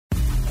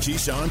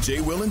Keyshawn,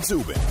 J. Will, and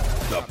Zubin,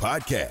 the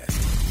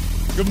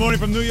podcast. Good morning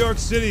from New York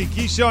City.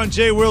 Keyshawn,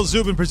 J. Will,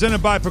 Zubin,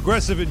 presented by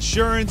Progressive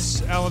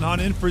Insurance. Alan Hahn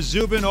in for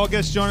Zubin. All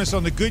guests join us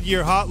on the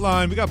Goodyear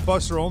Hotline. We got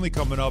Buster Olney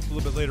coming up a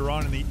little bit later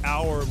on in the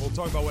hour. We'll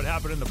talk about what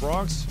happened in the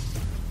Bronx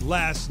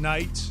last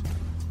night.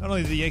 Not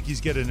only did the Yankees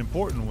get an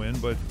important win,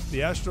 but the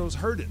Astros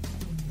heard it,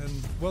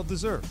 and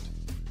well-deserved.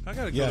 I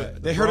gotta go.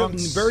 They heard it in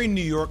very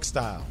New York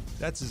style.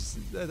 That's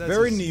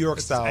very New York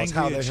style is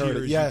how they heard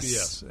it.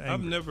 Yes.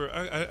 I've never.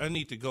 I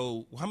need to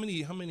go. How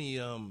many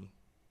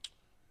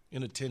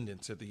in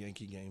attendance at the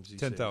Yankee games?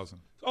 10,000.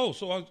 Oh,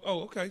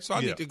 okay. So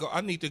I need to go.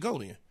 I need to go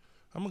then.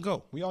 I'm gonna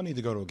go. We all need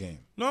to go to a game.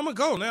 No, I'm gonna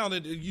go now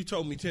that you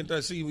told me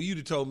 10,000. See, you'd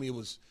have told me it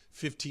was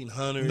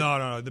 1,500.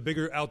 No. The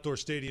bigger outdoor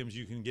stadiums,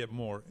 you can get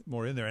more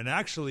in there. And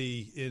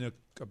actually, in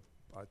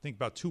I think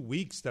about 2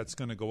 weeks, that's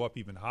going to go up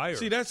even higher.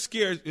 See, that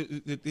scares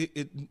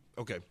it.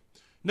 Okay, it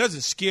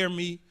doesn't scare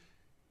me.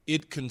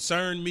 It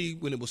concerned me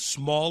when it was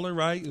smaller,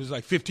 right? It was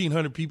like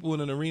 1,500 people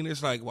in an arena.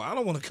 It's like, well, I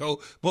don't want to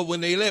go. But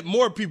when they let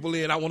more people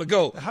in, I want to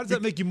go. How does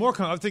that make you more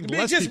confident? I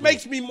think it just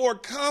makes me more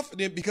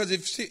confident because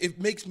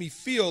it makes me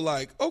feel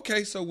like,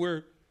 okay, so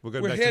we're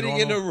heading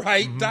in the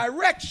right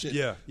direction.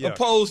 Yeah.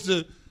 Opposed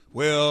to,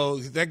 well,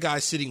 that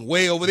guy's sitting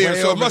way over there,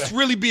 so it must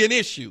really be an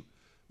issue.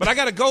 But I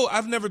got to go.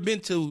 I've never been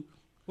to.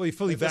 Well, you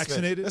fully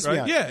vaccinated,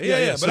 right?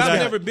 Yeah. So but I've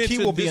never been to.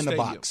 Key will be in the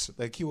stadium. box.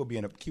 The key will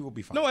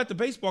be fine. No, at the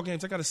baseball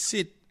games, I got to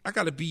sit. I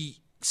got to be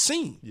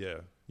seen. Yeah,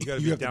 you got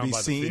to be down by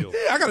the field.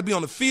 Yeah, I got to be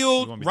on the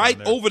field,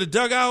 right over the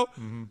dugout.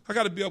 Mm-hmm. I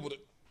got to be able to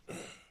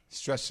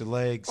stretch your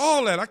legs.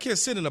 All that. I can't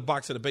sit in a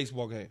box at a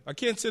baseball game. I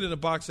can't sit in a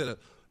box at a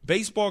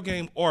baseball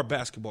game or a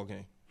basketball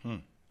game.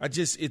 I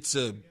don't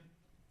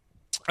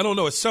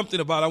know. It's something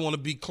about I want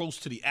to be close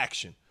to the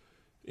action.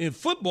 In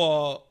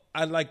football,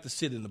 I like to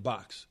sit in the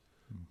box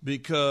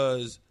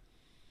because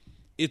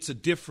it's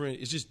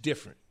just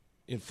different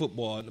in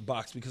football in the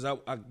box because I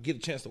get a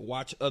chance to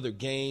watch other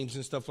games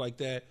and stuff like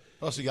that.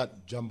 Also, you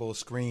got jumbo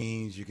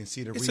screens. You can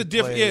see the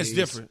replays. It's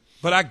different.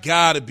 But I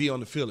got to be on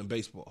the field in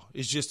baseball.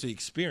 It's just the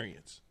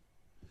experience.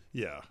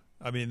 Yeah.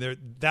 I mean,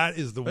 that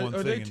is the one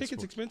thing. Are their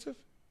tickets expensive?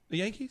 The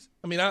Yankees?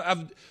 I mean,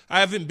 I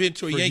haven't been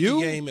to a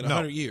Yankee game in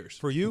 100 years.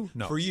 For you?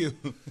 No. For you.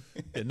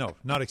 No,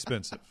 not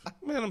expensive.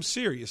 Man, I'm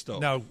serious, though.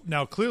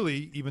 Now,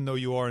 clearly, even though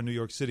you are in New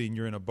York City and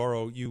you're in a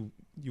borough, you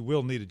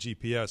will need a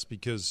GPS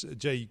because,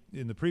 Jay,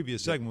 in the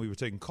previous segment, we were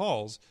taking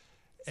calls,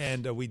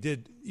 and we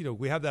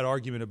have that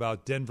argument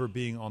about Denver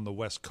being on the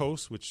West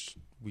Coast, which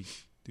we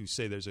do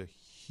say there's a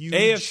huge –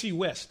 AFC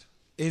West.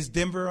 Is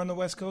Denver on the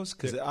West Coast?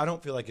 Because I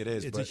don't feel like it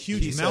is. It's a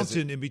huge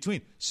mountain in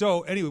between.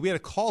 So, anyway, we had a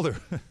caller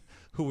 –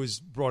 who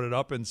brought it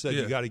up and said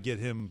you got to get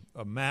him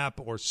a map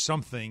or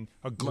something,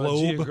 a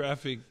globe,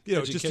 geographic,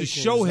 just to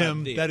show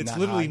him that it's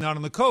literally not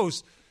on the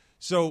coast.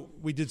 So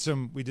we did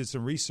some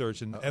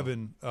research, and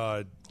Evan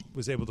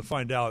was able to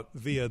find out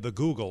via the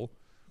Google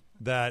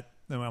that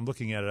I'm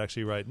looking at it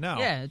actually right now.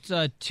 Yeah, it's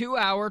a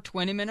 2-hour,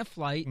 20-minute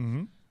flight.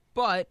 Mm-hmm.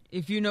 But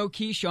if you know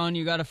Keyshawn,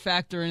 you got to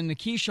factor in the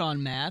Keyshawn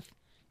math.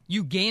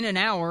 You gain an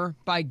hour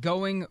by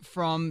going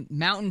from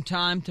Mountain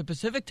Time to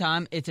Pacific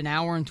Time. It's an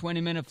hour and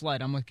 20-minute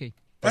flight. I'm with Key.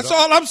 That's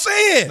all I'm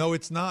saying. No,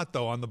 it's not,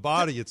 though. On the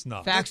body, it's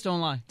not. Facts don't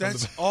lie.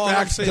 That's all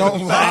I'm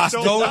saying. Facts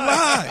don't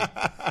lie.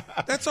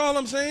 That's all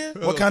I'm saying.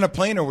 What kind of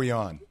plane are we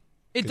on?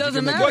 It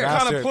doesn't matter. What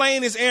kind of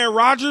plane is Aaron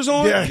Rodgers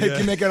on? Yeah, it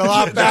can make it a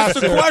lot faster.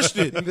 That's the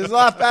question. It's a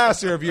lot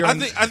faster if you're on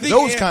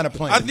those kind of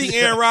planes. I think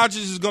Aaron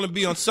Rodgers is going to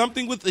be on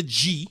something with a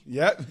G.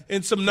 Yep.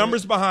 And some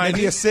numbers behind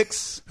Maybe it. A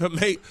 6.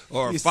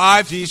 Or a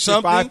 5 G,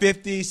 something.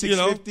 550,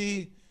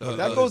 650.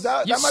 That goes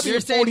out. That might be a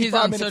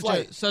 45-minute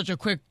flight. Such a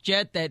quick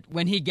jet that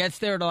when he gets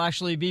there, it'll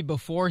actually be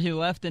before he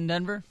left in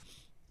Denver?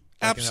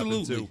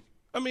 Absolutely.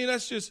 I mean,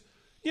 that's just,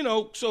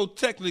 so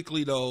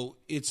technically, though,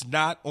 it's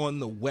not on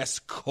the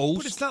West Coast.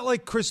 But it's not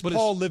like Chris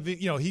Paul living,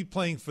 he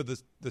playing for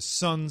the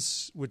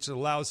Suns, which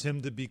allows him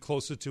to be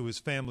closer to his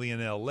family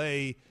in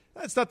L.A.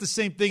 That's not the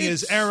same thing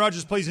as Aaron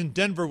Rodgers plays in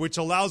Denver, which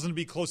allows him to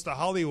be close to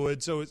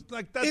Hollywood. So it's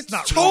like that's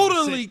not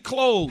totally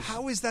close.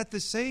 How is that the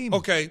same?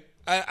 Okay,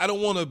 I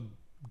don't want to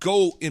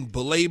go and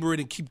belabor it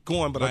and keep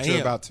going, but I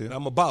am. About to.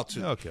 I'm about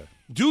to. Okay.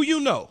 Do you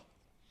know?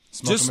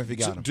 Smoke them if you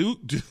got them.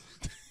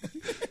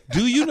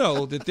 Do you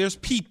know that there's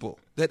people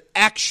that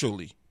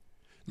actually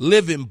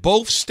live in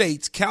both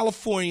states,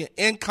 California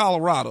and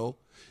Colorado,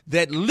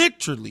 that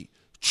literally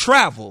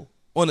travel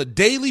on a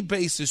daily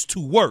basis to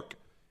work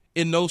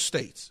in those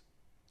states?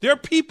 There are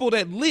people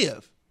that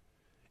live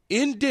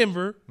in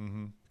Denver,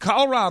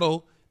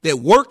 Colorado, that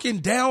work in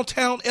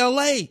downtown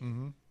L.A.,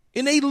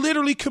 and they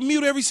literally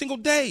commute every single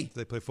day. Do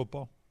they play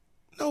football?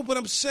 No, but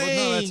I'm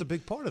saying that's a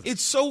big part of it.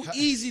 It's so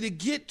easy to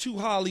get to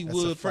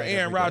Hollywood for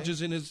Aaron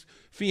Rodgers and his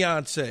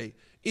fiance.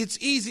 It's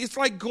easy. It's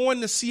like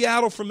going to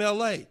Seattle from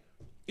L.A.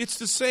 It's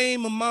the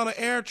same amount of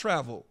air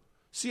travel.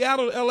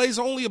 Seattle to L.A. is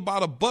only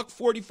about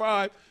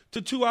 $1.45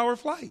 to 2-hour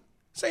flight.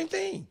 Same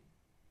thing.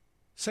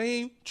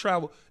 Same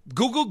travel.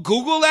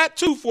 Google that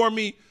too for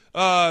me,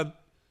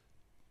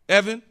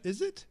 Evan.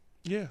 Is it?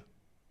 Yeah.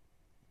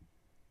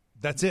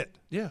 That's it.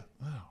 Yeah.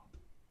 Wow.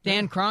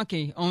 Dan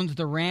Kroenke owns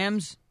the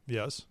Rams.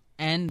 Yes.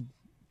 and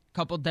a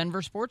couple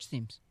Denver sports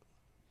teams.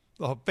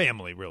 The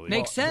family, really.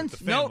 Makes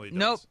sense. Nope.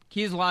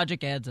 Key's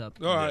logic adds up.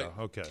 All right.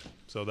 Yeah, okay.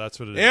 So that's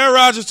what it is. Aaron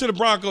Rodgers to the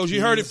Broncos.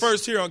 You heard it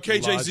first here on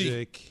KJZ.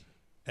 Logic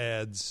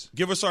adds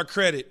Give us our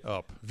credit.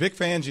 up. Vic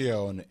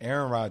Fangio and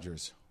Aaron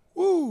Rodgers.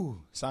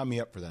 Woo! Sign me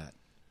up for that.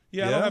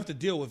 Yeah, I don't have to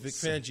deal with Vic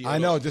Fangio. I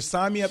know. Just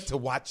sign me up to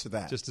watch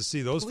that. Just to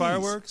see those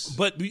fireworks?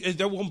 But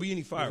there won't be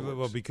any fireworks.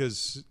 Well,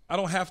 because I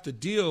don't have to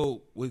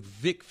deal with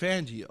Vic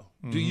Fangio.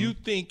 Do you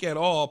think at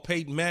all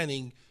Peyton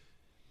Manning,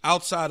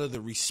 outside of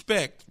the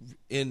respect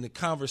in the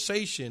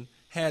conversation,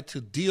 had to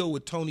deal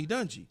with Tony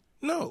Dungy?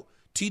 No.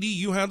 TD,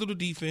 you handle the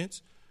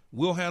defense.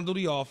 We'll handle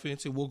the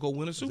offense, and we'll go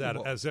win a Super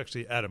Bowl. That's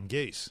actually Adam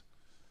Gase.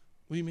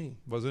 What do you mean?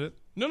 Wasn't it?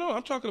 No,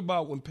 I'm talking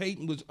about when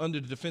Peyton was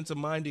under the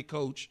defensive-minded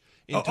coach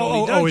in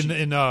Tony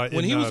Dungy.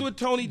 When he was with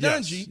Tony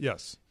Dungy,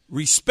 yes.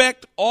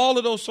 Respect all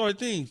of those sort of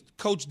things.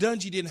 Coach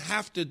Dungy didn't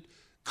have to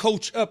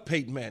coach up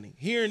Peyton Manning.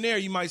 Here and there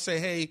you might say,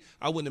 hey,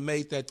 I wouldn't have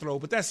made that throw,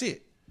 but that's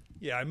it.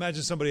 Yeah, I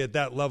imagine somebody at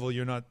that level,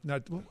 you're not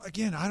well,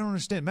 again, I don't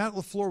understand. Matt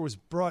LaFleur was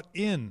brought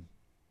in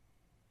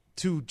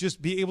to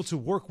just be able to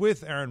work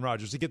with Aaron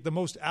Rodgers, to get the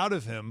most out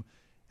of him.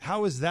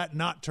 How is that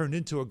not turned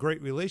into a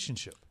great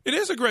relationship? It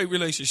is a great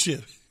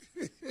relationship.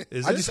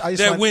 Is I it? just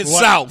That went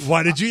south.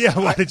 Why did you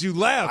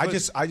laugh?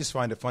 I just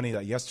find it funny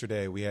that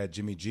yesterday we had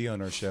Jimmy G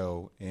on our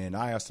show, and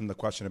I asked him the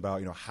question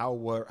about, how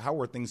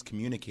were things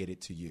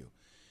communicated to you?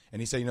 And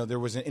he said, there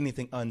wasn't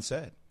anything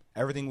unsaid.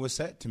 Everything was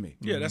said to me.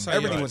 Yeah, that's how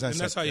everything you was unsaid.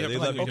 And that's how you they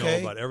have let to me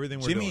play. know about everything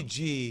we're Jimmy doing.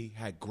 G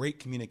had great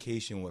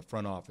communication with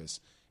front office.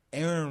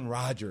 Aaron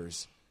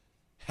Rodgers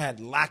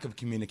had lack of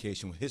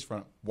communication with his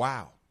front.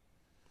 Wow.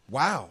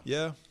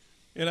 Yeah.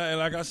 And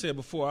like I said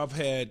before, I've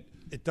had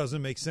It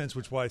doesn't make sense,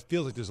 which is why it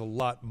feels like there's a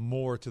lot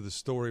more to the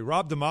story.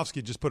 Rob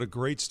Domofsky just put a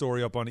great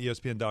story up on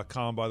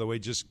ESPN.com, by the way.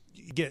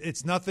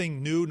 It's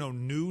nothing new, no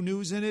new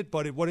news in it,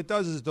 but what it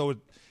does is, though,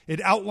 it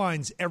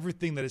outlines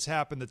everything that has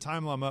happened, the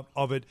timeline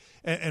of it,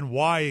 and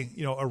why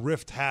a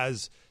rift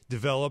has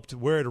developed,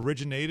 where it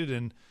originated,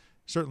 and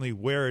certainly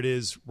where it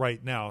is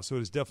right now. So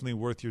it is definitely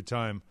worth your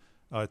time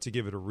to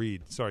give it a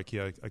read. Sorry, Key,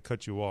 I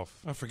cut you off.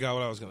 I forgot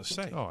what I was going to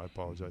say. Oh, I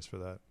apologize for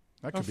that.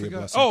 That could be a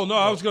blessing. Oh, no,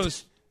 I was going to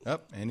 –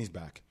 Yep, and he's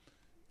back.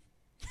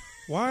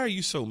 Why are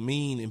you so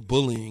mean and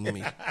bullying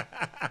me?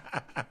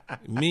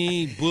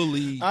 Mean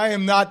bully. I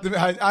am not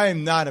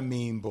a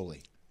mean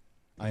bully.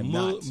 I am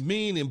not.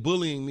 Mean and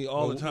bullying me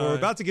all the time. We're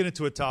about to get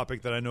into a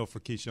topic that I know for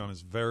Keyshawn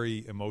is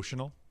very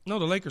emotional. No,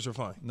 the Lakers are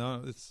fine.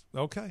 No, it's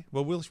okay.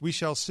 Well, we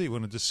shall see. We're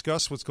going to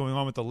discuss what's going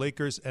on with the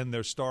Lakers and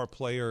their star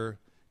player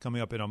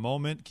coming up in a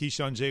moment.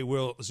 Keyshawn J.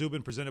 Will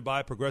Zubin, presented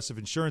by Progressive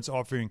Insurance,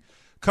 offering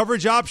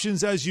coverage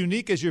options as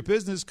unique as your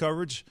business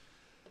coverage.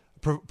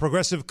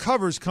 Progressive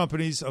covers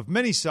companies of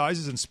many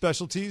sizes and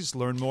specialties.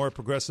 Learn more at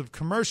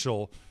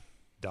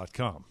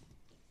progressivecommercial.com.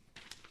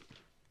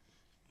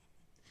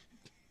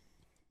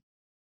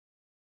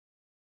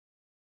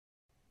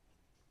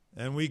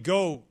 And we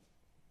go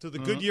to the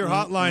Goodyear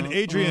Hotline.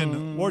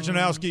 Adrian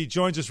Wojnarowski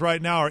joins us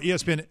right now, our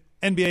ESPN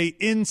NBA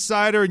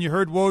insider. And you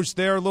heard Woj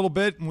there a little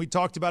bit, and we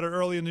talked about it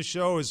early in the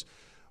show as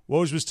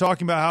Woj was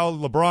talking about how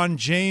LeBron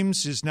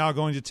James is now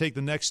going to take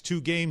the next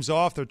 2 games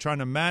off. They're trying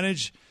to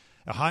manage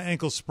a high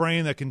ankle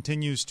sprain that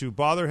continues to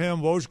bother him.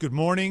 Woj, good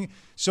morning.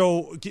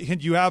 So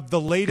you have the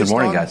latest good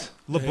morning, on guys.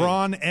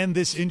 LeBron and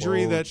this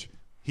injury Woj. that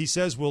he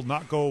says will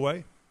not go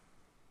away?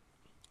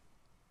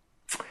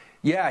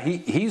 Yeah,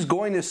 he's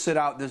going to sit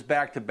out this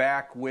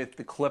back-to-back with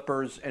the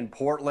Clippers and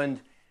Portland.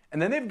 And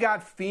then they've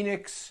got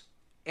Phoenix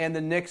and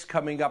the Knicks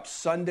coming up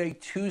Sunday,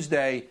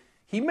 Tuesday.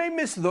 He may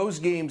miss those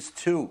games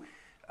too.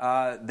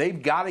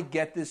 They've got to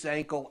get this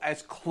ankle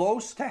as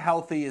close to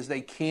healthy as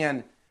they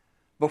can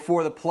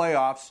before the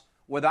playoffs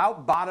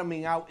without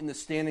bottoming out in the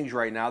standings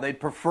right now. They'd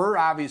prefer,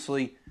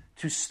 obviously,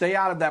 to stay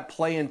out of that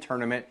play-in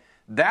tournament.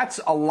 That's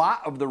a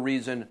lot of the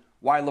reason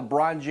why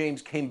LeBron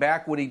James came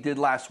back when he did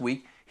last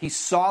week. He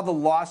saw the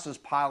losses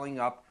piling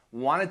up,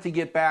 wanted to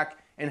get back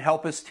and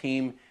help his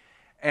team,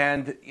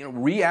 and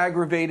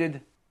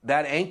re-aggravated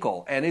that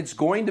ankle. And it's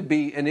going to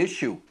be an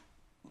issue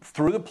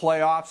through the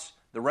playoffs,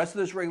 the rest of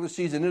this regular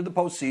season, into the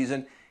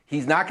postseason.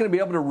 He's not going to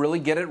be able to really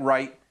get it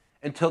right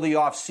until the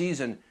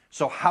offseason.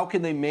 So how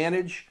can they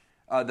manage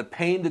the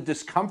pain, the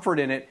discomfort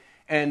in it?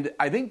 And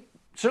I think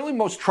certainly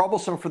most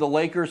troublesome for the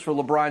Lakers, for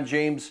LeBron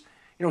James,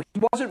 he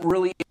wasn't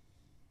really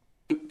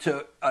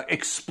to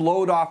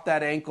explode off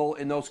that ankle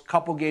in those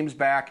couple games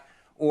back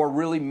or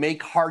really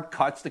make hard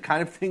cuts, the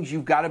kind of things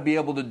you've got to be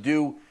able to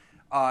do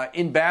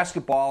in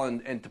basketball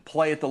and to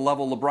play at the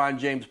level LeBron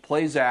James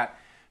plays at.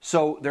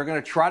 So they're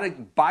going to try to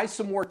buy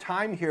some more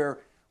time here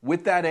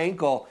with that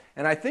ankle.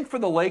 And I think for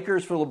the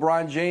Lakers, for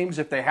LeBron James,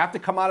 if they have to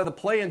come out of the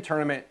play-in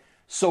tournament,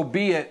 so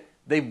be it.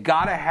 They've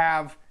got to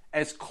have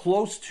as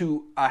close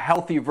to a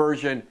healthy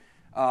version,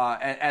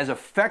 as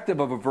effective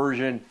of a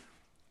version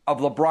of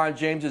LeBron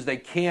James as they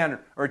can,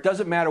 or it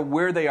doesn't matter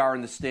where they are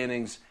in the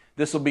standings.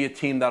 This will be a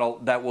team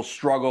that will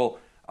struggle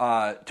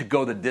to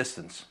go the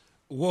distance.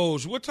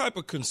 Woj, what type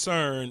of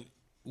concern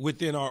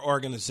within our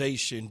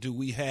organization do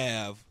we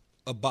have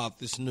about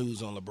this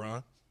news on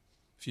LeBron?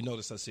 If you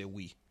notice, I said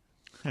we.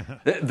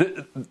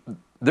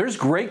 There is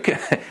great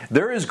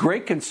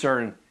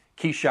concern,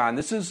 Keyshawn.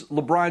 This is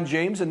LeBron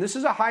James, and this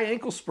is a high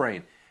ankle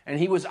sprain. And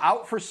he was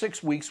out for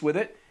 6 weeks with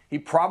it. He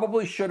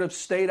probably should have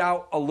stayed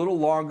out a little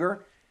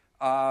longer.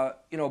 But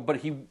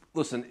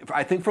listen,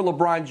 I think for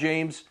LeBron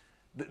James,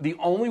 the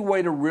only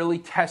way to really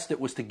test it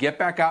was to get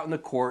back out in the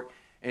court.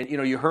 And,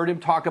 you heard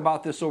him talk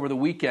about this over the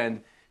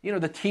weekend.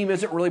 The team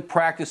isn't really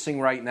practicing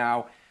right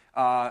now.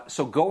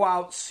 So go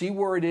out, see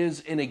where it is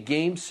in a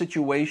game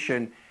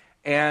situation.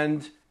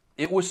 And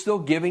it was still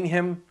giving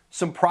him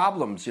some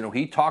problems.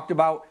 He talked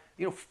about,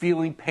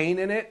 feeling pain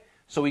in it.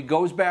 So he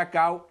goes back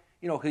out.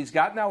 He's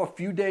got now a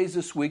few days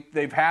this week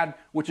they've had,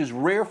 which is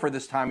rare for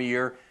this time of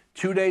year,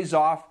 2 days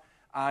off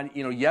on,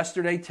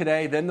 yesterday,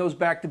 today, then those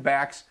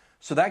back-to-backs.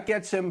 So that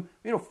gets him,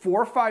 4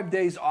 or 5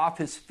 days off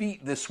his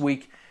feet this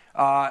week,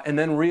 and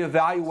then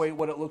reevaluate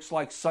what it looks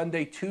like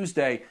Sunday,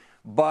 Tuesday.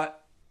 But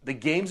the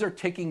games are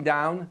ticking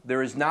down.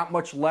 There is not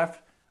much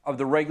left of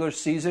the regular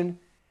season.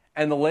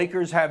 And the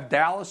Lakers have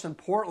Dallas and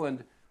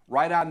Portland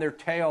right on their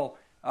tail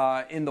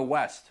in the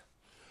West.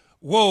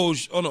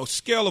 Woj, on a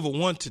scale of a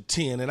 1 to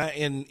 10,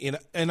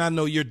 and I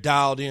know you're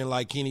dialed in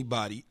like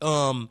anybody.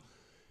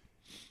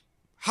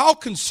 How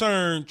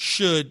concerned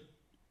should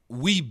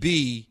we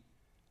be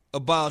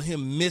about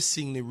him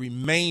missing the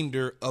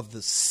remainder of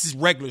the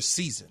regular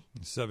season?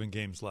 7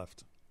 games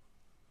left.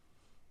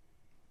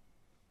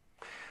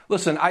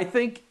 Listen, I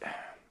think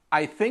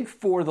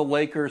for the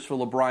Lakers, for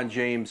LeBron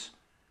James,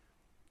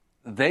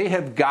 they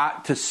have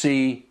got to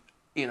see,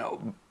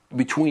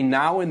 between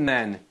now and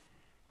then,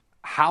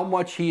 how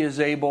much he is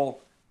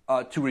able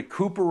to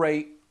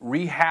recuperate,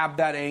 rehab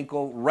that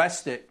ankle,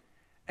 rest it,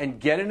 and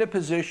get in a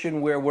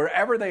position where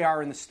wherever they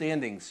are in the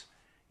standings,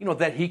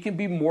 that he can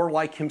be more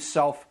like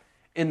himself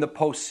in the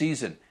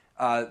postseason.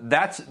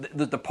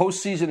 The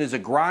postseason is a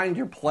grind.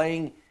 You're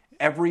playing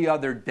every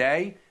other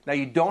day. Now,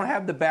 you don't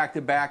have the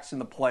back-to-backs in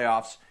the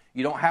playoffs.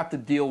 You don't have to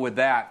deal with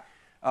that.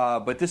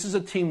 But this is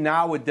a team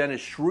now with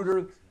Dennis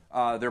Schroeder,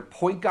 their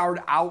point guard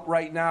out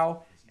right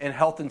now, and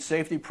health and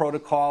safety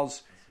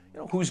protocols.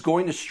 Who's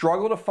going to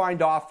struggle to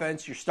find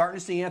offense. You're starting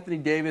to see Anthony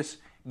Davis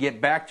get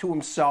back to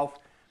himself.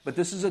 But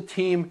this is a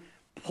team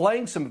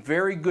playing some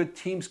very good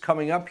teams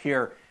coming up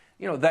here,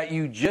 that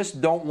you just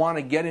don't want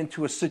to get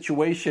into a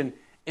situation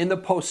in the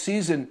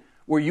postseason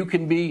where you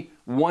can be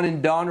 1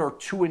 and done or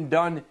 2 and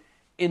done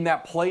in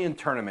that play-in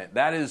tournament.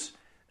 That is,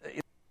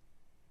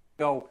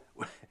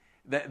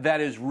 that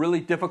is really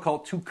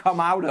difficult to come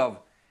out of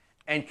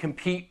and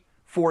compete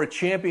for a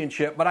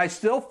championship. But I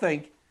still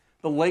think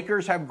the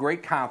Lakers have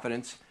great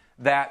confidence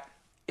that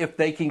if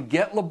they can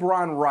get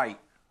LeBron right,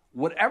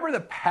 whatever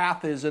the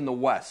path is in the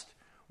West,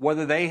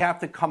 whether they have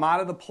to come out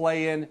of the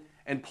play-in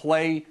and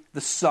play the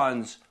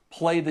Suns,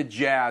 play the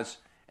Jazz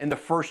in the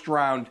first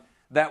round,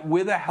 that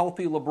with a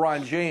healthy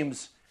LeBron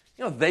James,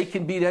 they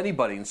can beat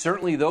anybody. And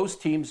certainly those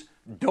teams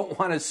don't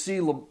want to see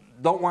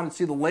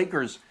the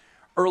Lakers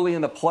early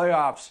in the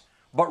playoffs.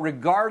 But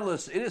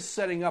regardless, it is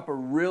setting up a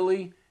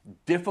really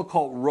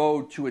difficult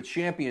road to a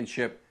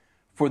championship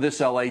for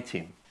this LA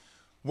team.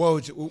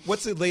 Woj,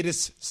 what's the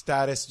latest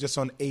status just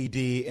on AD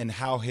and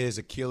how his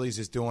Achilles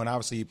is doing?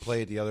 Obviously, he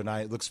played the other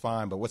night. It looks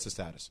fine, but what's the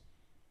status?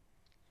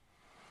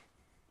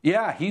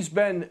 Yeah, he's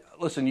been –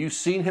 listen, you've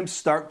seen him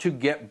start to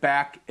get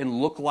back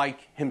and look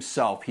like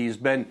himself. He's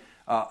been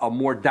a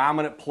more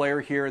dominant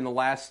player here in the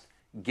last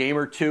game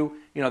or two.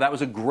 That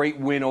was a great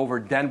win over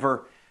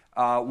Denver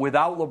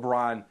without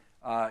LeBron.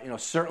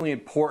 Certainly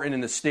important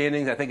in the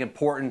standings. I think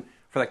important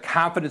for the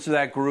confidence of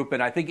that group,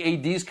 and I think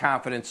AD's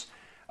confidence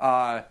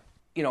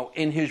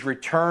in his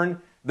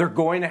return. They're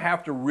going to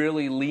have to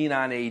really lean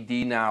on AD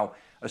now,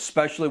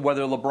 especially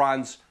whether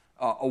LeBron's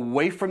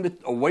away from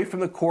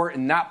the court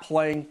and not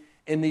playing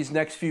in these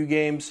next few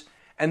games.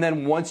 And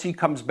then once he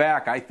comes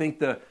back, I think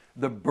the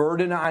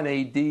burden on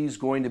AD is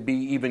going to be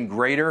even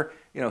greater.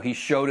 He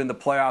showed in the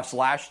playoffs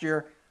last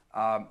year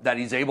that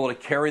he's able to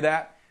carry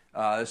that.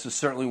 This is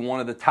certainly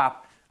one of the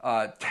top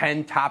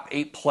 10, top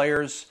 8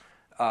 players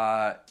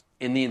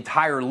in the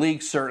entire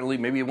league, certainly,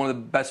 maybe one of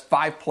the best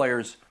 5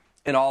 players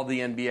in all of the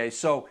NBA.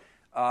 So,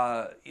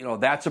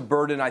 that's a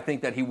burden I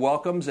think that he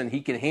welcomes and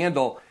he can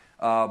handle.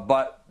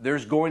 But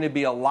there's going to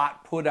be a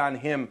lot put on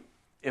him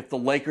if the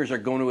Lakers are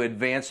going to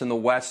advance in the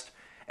West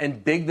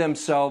and dig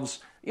themselves,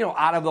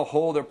 out of the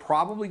hole they're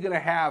probably going to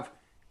have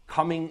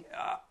coming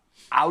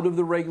out of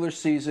the regular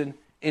season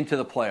into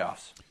the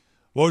playoffs.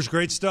 Woj,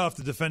 great stuff.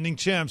 The defending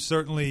champs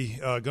certainly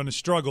going to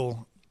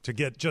struggle to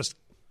get just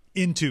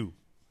into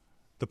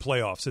the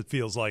playoffs, it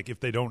feels like, if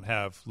they don't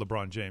have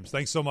LeBron James.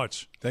 Thanks so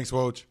much. Thanks,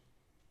 Woj.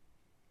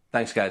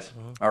 Thanks, guys.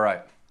 All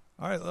right.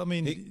 All right. I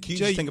mean, can you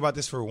just think about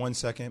this for 1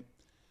 second?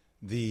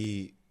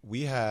 We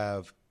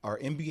have our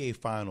NBA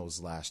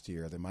Finals last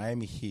year, the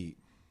Miami Heat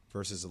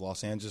versus the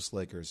Los Angeles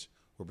Lakers.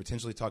 We're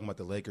potentially talking about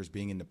the Lakers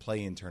being in the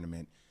play-in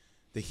tournament.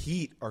 The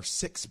Heat are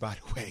 6, by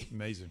the way.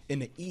 Amazing. In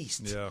the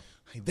East. Yeah.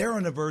 They're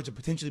on the verge of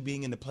potentially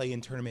being in the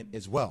play-in tournament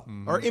as well.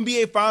 Or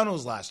NBA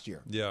Finals last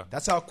year. Yeah.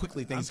 That's how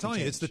quickly things I'm telling can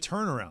you, change. it's the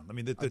turnaround. I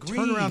mean, the Agreed.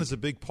 turnaround is a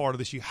big part of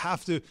this. You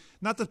have to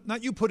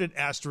not you put an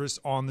asterisk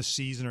on the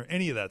season or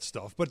any of that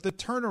stuff, but the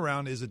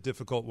turnaround is a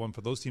difficult one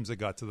for those teams that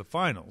got to the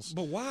finals.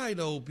 But why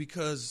though?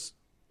 Because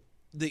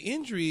the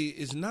injury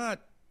is not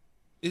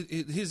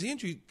his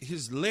injury.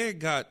 His leg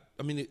got.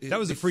 I mean, that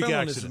was a freak fell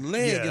accident. On his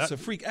leg, Yeah, it's a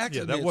freak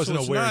accident. Yeah, that wasn't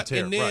so a wear and not,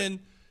 tear. And then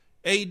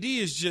AD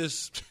is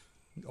just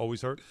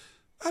always hurt.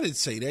 I didn't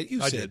say that.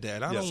 You said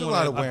that. I Yeah. don't It's a wanna,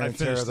 lot of wear I and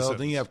tear, finished the though. sentence.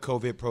 Then you have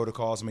COVID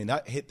protocols. I mean,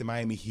 that hit the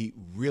Miami Heat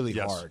really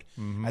hard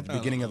at the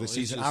beginning of the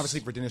season. just-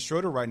 Obviously, for Dennis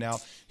Schroeder right now,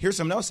 here's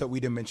something else that we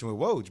didn't mention with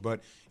Woj.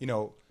 But,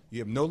 you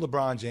have no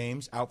LeBron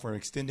James out for an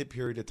extended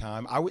period of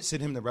time. I would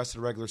sit him the rest of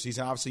the regular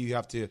season. Obviously, you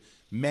have to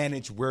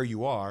manage where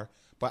you are.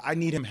 But I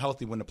need him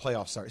healthy when the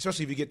playoffs start,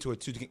 especially if you get to a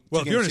two-game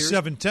Well, if you're in a series.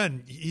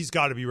 7-10, he's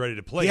got to be ready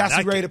to play. He has to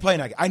be ready to play in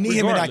that game. I need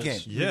him in that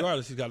regardless, game. Yeah.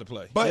 regardless, he's got to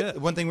play. But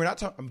one thing we're not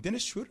talking –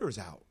 Dennis Schroeder is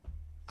out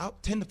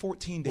 10 to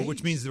 14 days. Well,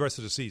 which means the rest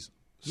of the season.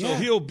 So Yeah.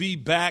 he'll be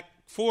back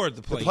for the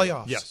the play.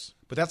 playoffs. Yes.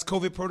 But that's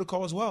COVID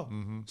protocol as well.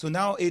 So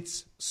now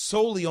it's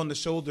solely on the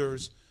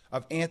shoulders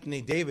of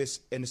Anthony Davis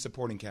and the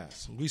supporting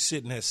cast. We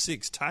sitting at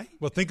 6 tight.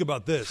 Well, think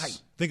about this.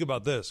 Tight. Think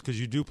about this, because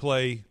you do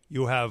play.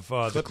 You have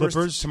the Clippers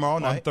Clippers tomorrow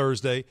on night.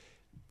 Thursday.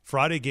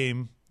 Friday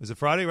game. Is it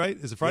Friday, right?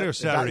 Is it Friday or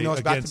Saturday? No,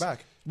 it's against,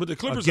 back-to-back. But the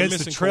Clippers are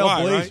against missing the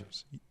Kawhi, Trailblazers.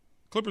 right?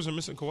 Clippers are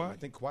missing Kawhi. I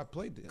think Kawhi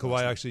played.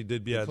 Kawhi actually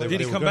did. Yeah, played. they Did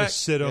he were come gonna back?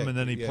 sit him, Yeah, and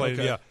then he yeah, played.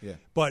 okay. Yeah, Yeah.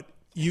 But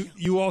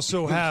you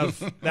also have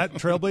that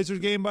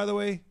Trailblazers game. By the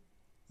way,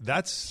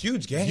 that's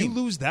Huge game. You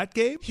lose that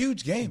game,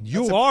 Huge game.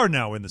 you That's are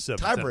now in the 7th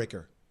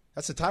tiebreaker.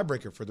 That's a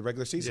tiebreaker for the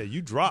regular Yeah, season.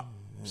 you drop.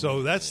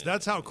 So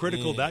that's how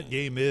critical that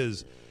game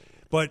is.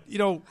 But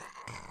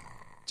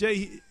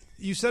Jay,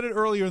 you said it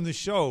earlier in the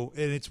show,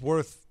 and it's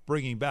worth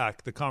bringing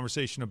back the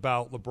conversation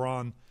about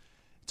LeBron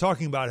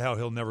talking about how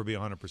he'll never be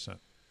 100%.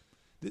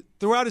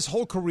 Throughout his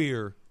whole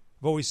career,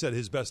 I've always said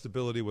his best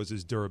ability was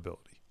his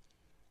durability.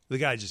 The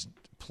guy just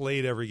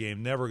played every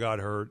game, never got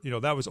hurt.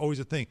 That was always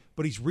a thing.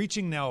 But he's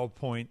reaching now a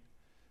point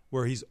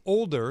where he's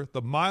older.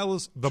 The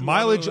mileage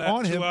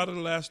on him. 2 out of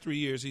the last 3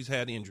 years, he's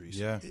had injuries.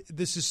 Yeah.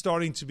 This is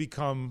starting to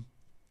become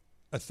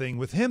a thing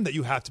with him that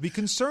you have to be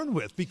concerned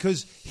with,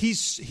 because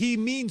he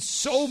means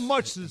so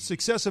much to the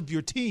success of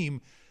your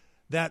team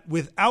that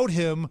without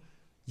him,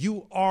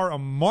 you are a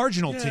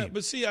marginal team.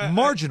 But see,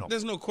 marginal.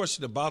 there's no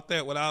question about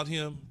that without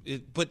him.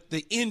 But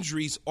the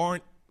injuries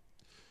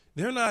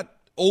they're not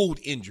old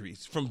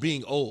injuries from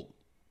being old.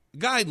 The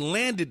guy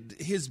landed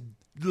his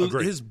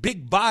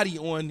big body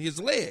on his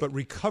leg. But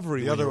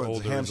recovery The when other you're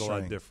one's older is a lot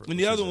hamstring. different. And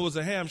the other one was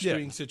a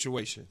hamstring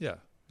situation. Yeah,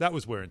 that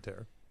was wear and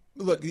tear.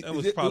 Look, That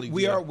was probably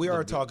we a are little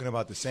bit. talking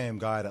about the same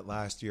guy that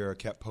last year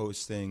kept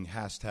posting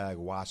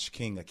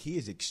 #WatchKing. Like, he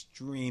is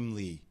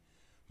extremely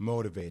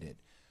motivated.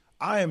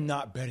 I am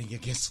not betting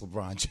against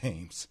LeBron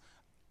James.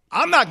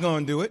 I'm not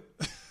going to do it.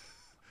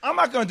 I'm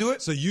not going to do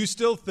it. So you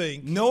still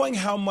think Knowing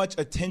how much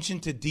attention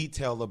to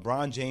detail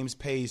LeBron James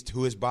pays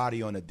to his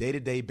body on a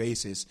day-to-day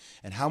basis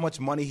and how much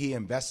money he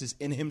invests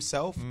in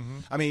himself.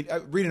 I mean,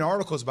 reading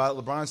articles about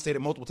it, LeBron stated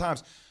multiple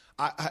times,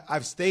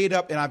 I've stayed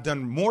up and I've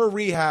done more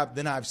rehab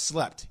than I've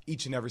slept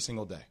each and every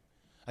single day.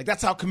 Like,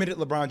 that's how committed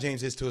LeBron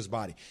James is to his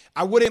body.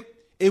 I wouldn't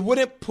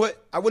put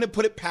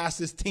it past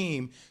this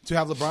team to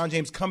have LeBron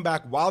James come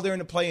back while they're in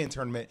the play-in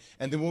tournament,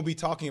 and then we'll be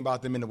talking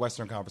about them in the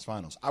Western Conference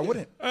Finals. I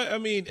wouldn't. I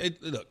mean,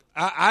 look,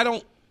 I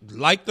don't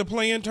like the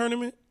play-in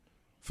tournament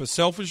for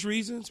selfish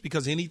reasons,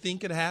 because anything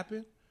could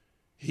happen.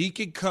 He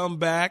could come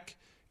back,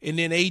 and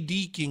then AD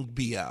can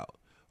be out,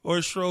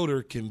 or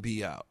Schroeder can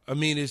be out. I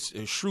mean,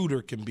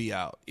 Schroeder can be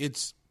out.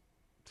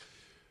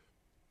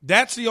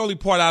 That's the only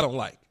part I don't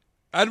like.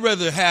 I'd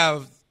rather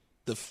have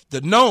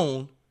the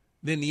known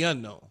than the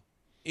unknown.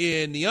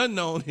 And the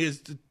unknown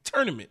is the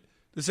tournament,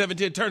 the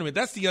 7-10 tournament.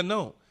 That's the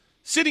unknown.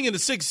 Sitting in the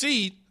 6th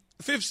seed,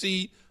 5th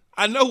seed,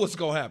 I know what's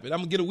going to happen. I'm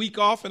going to get a week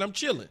off, and I'm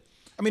chilling.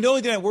 I mean, the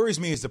only thing that worries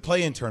me is the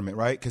play-in tournament,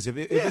 right? Because if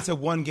it's a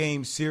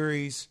one-game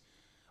series,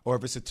 or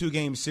if it's a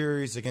two-game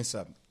series against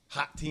a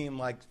hot team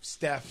like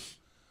Steph,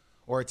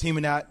 or a team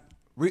in that,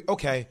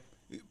 okay,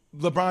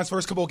 LeBron's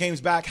first couple of games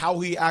back, how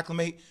will he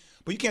acclimate?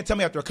 But you can't tell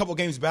me after a couple of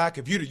games back,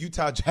 if you're the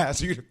Utah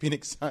Jazz or you're the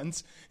Phoenix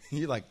Suns,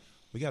 you're like,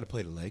 we got to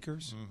play the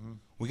Lakers.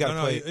 We got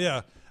to play.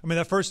 Yeah, I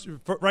mean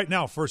right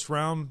now, first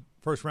round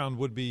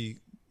would be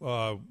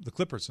the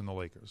Clippers and the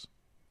Lakers.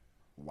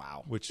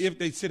 Wow. Which If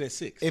they sit at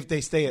 6. If they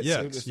stay at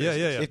yeah, 6. yeah.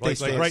 If they Like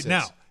stay at right 6.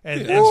 now,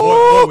 and Ooh,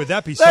 what would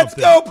that be? Let's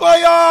something? go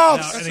playoffs.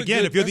 Now, and a again,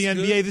 good- if you're the that's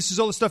NBA, good. this is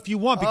all the stuff you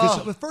want,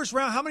 because the first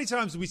round. How many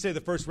times do we say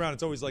the first round?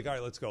 It's always like, all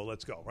right, let's go,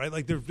 right?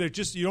 Like they're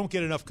just, you don't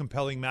get enough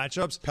compelling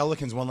matchups.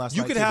 Pelicans won last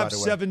You night. could too, have by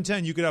the way.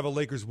 7-10. You could have a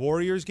Lakers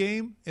Warriors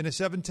game in a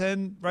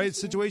 7-10 right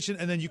situation,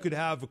 and then you could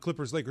have a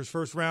Clippers Lakers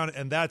first round,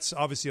 and that's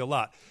obviously a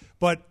lot.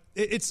 But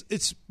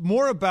it's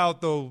more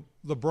about though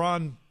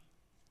LeBron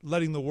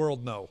letting the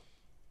world know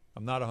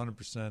I'm not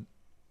 100%.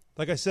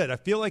 Like I said, I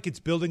feel like it's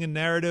building a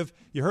narrative.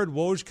 You heard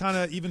Woj kind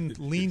of even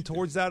lean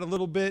towards that a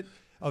little bit.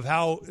 of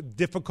how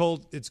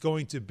difficult it's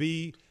going to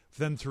be for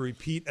them to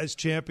repeat as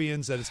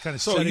champions, that it's kind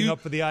of setting up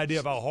for the idea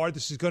of how hard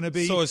this is going to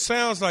be? So it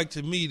sounds like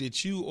to me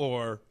that you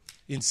are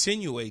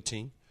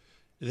insinuating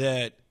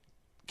that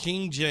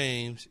King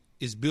James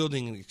is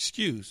building an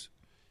excuse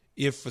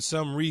if for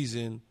some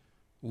reason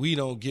we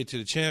don't get to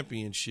the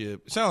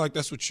championship. It sounds like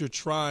that's what you're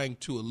trying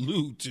to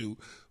allude to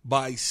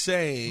by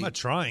saying. I'm not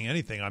trying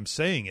anything. I'm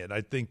saying it.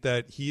 I think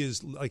that he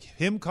is like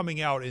him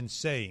coming out and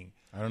saying,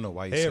 I don't know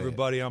why you hey, say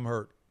everybody, I'm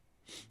hurt.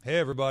 Hey,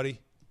 everybody.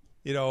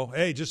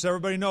 Hey, just so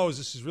everybody knows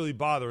this is really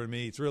bothering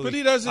me. It's really. But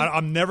he doesn't.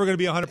 I'm never going to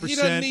be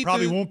 100%.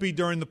 Probably won't be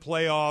during the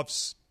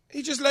playoffs.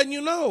 He's just letting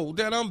you know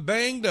that I'm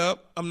banged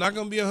up. I'm not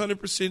going to be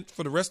 100%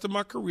 for the rest of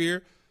my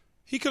career.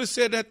 He could have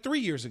said that 3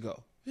 years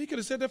ago. He could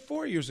have said that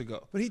 4 years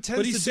ago. But he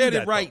tends to said do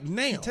that, it right though.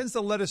 now. He tends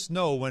to let us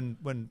know when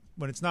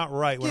it's not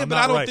right. When yeah, I'm but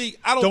not I don't right. think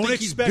think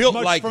he's expect built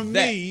much like from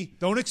that. me.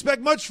 Don't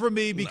expect much from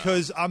me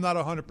because I'm not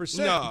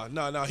 100%.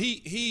 No.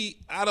 He.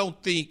 I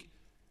don't think.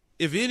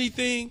 If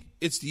anything,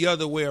 it's the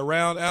other way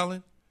around,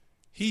 Alan.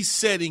 He's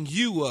setting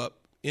you up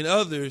and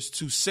others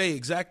to say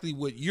exactly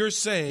what you're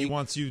saying. He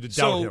wants you to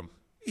doubt him.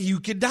 You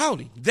can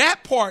doubt him.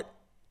 That part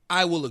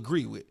I will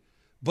agree with.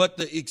 But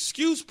the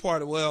excuse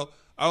part, I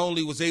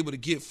only was able to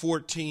get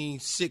 14,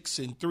 6,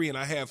 and 3, and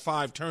I had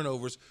 5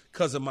 turnovers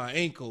because of my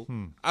ankle.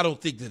 I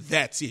don't think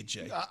that's it,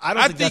 Jay. I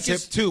don't think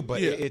that's it, too,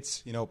 but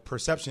it's,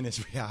 perception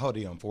is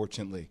reality,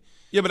 unfortunately.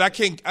 Yeah, but I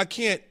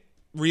can't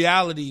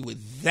reality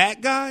with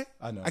that guy.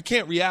 I know. I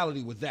can't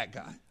reality with that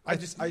guy.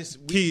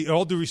 Key,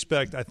 all due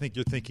respect, I think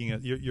you're thinking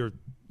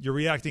you're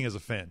reacting as a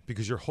fan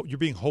because you're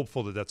being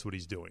hopeful that that's what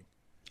he's doing.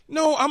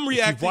 No, I'm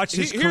reacting. If you've watched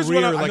his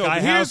career like I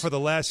have for the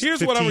last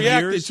 15 what I'm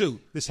reacting years, to.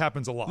 This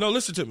happens a lot. No,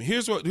 listen to me.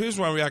 Here's what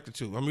I'm reacting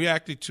to. I'm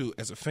reacting to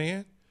as a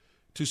fan,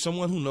 to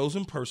someone who knows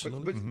him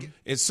personally,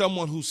 and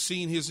someone who's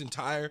seen his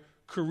entire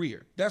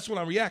career. That's what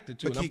I'm reacting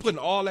to. And I'm putting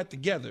all that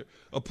together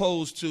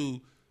opposed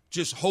to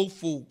just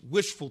hopeful,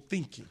 wishful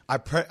thinking.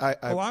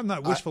 I'm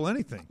not wishful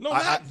anything. No,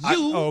 not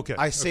you. Okay.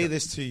 I say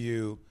this to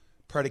you,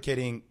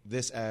 predicating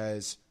this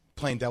as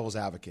playing devil's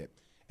advocate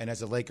and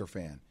as a Laker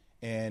fan.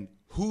 And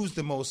who's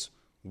the most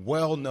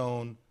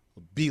well-known,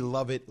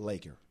 beloved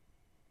Laker?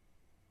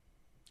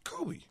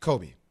 Kobe.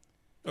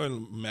 Or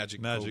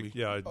Magic, Kobe.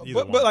 Yeah.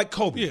 But like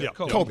Kobe. Yeah,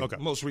 Kobe. Okay.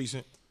 Most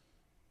recent.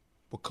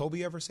 Will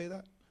Kobe ever say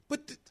that?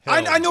 But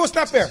I know it's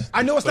not fair.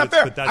 I know it's not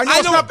fair. But I know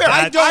it's not fair.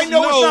 I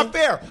know it's not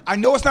fair. I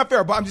know it's not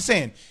fair. But I'm just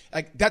saying,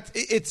 like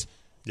it's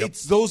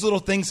those little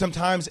things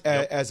sometimes.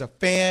 As a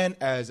fan,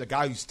 as a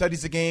guy who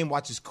studies the game,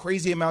 watches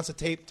crazy amounts of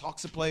tape,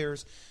 talks to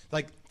players.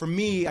 Like for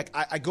me,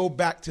 I go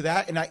back to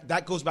that, and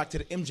that goes back to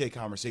the MJ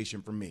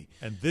conversation for me.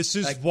 And this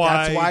is why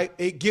that's why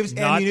it gives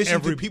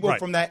ammunition to people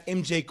from that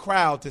MJ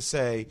crowd to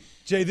say,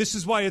 Jay, this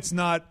is why it's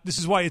not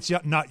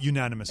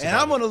unanimous. And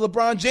I'm on the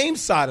LeBron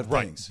James side of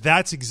things.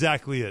 That's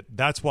exactly it.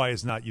 That's why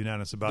it's not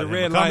unanimous about the him.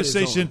 red A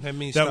conversation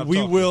that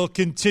we will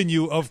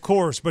continue, of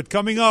course. But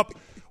coming up,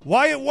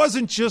 why it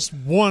wasn't just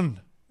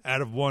 1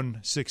 out of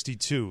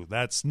 162.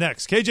 That's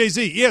next.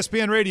 KJZ,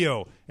 ESPN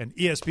Radio, and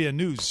ESPN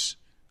News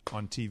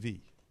on TV.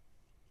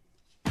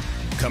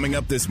 Coming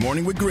up this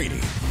morning with Greeny,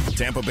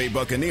 Tampa Bay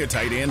Buccaneer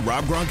tight end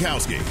Rob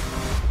Gronkowski.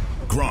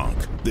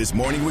 Gronk, this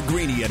morning with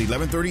Greeny at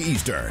 11:30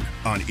 Eastern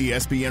on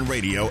ESPN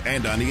Radio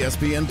and on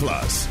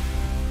ESPN+.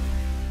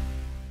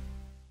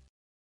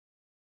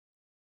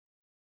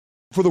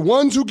 For the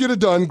ones who get it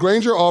done,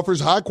 Grainger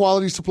offers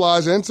high-quality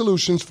supplies and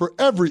solutions for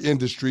every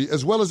industry,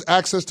 as well as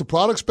access to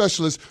product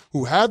specialists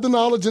who have the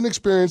knowledge and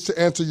experience to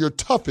answer your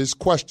toughest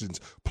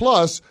questions.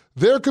 Plus,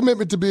 their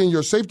commitment to being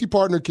your safety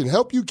partner can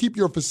help you keep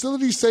your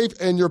facility safe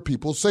and your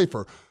people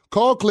safer.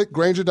 Call, click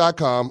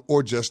Grainger.com,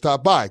 or just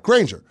stop by.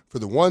 Grainger, for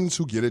the ones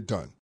who get it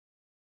done.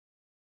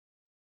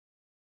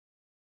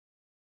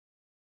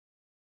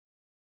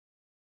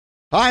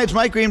 Hi, it's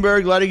Mike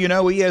Greenberg letting you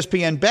know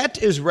ESPN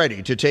Bet is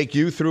ready to take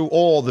you through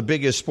all the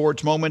biggest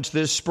sports moments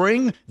this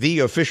spring. The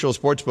official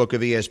sportsbook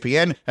of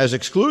ESPN has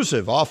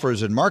exclusive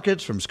offers and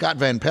markets from Scott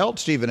Van Pelt,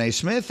 Stephen A.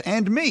 Smith,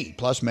 and me,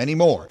 plus many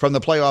more. From the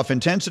playoff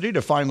intensity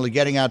to finally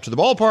getting out to the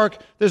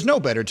ballpark, there's no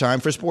better time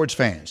for sports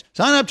fans.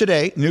 Sign up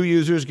today. New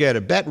users get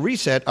a bet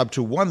reset up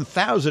to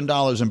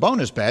 $1,000 in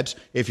bonus bets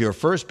if your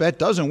first bet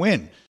doesn't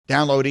win.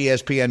 Download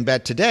ESPN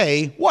Bet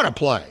today. What a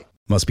play.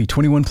 Must be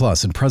 21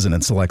 plus and present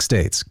in select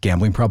states.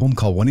 Gambling problem?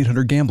 Call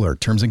 1-800-GAMBLER.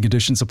 Terms and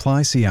conditions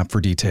apply. See app for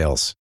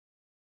details.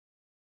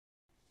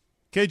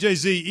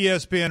 KJZ,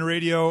 ESPN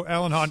Radio,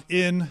 Alan Hahn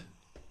in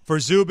for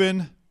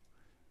Zubin.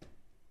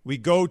 We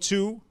go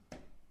to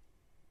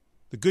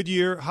the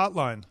Goodyear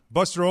Hotline.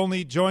 Buster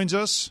Olney joins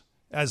us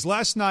as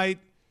last night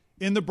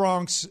in the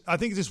Bronx. I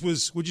think this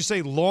was, would you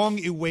say,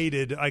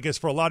 long-awaited, I guess,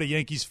 for a lot of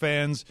Yankees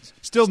fans.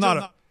 Still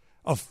not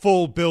a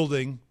full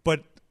building,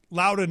 but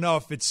loud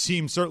enough, it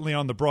seemed, certainly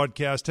on the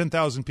broadcast,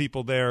 10,000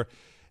 people there,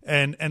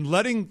 and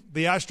letting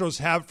the Astros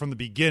have from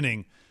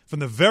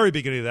the very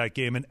beginning of that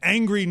game, an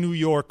angry New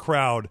York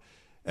crowd.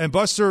 And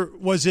Buster,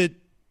 was it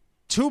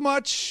too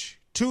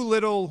much, too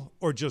little,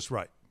 or just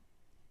right?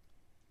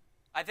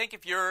 I think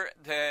if you're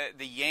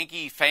the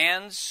Yankee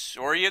fans,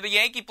 or you're the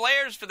Yankee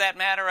players for that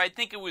matter, I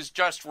think it was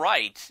just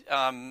right.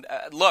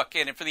 Look,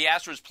 and for the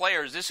Astros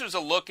players, this was a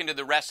look into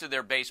the rest of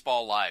their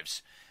baseball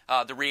lives.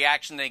 The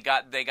reaction they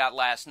got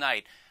last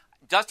night.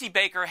 Dusty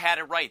Baker had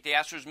it right. The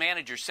Astros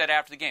manager said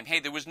after the game, hey,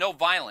 there was no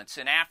violence,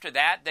 and after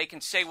that, they can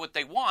say what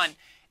they want,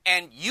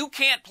 and you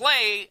can't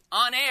play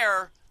on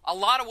air a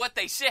lot of what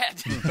they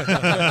said.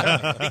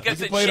 Because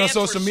the play it on chants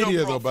were social media,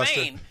 so though, Buster.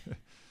 profane.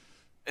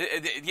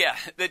 Yeah,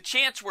 the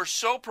chants were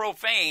so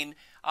profane.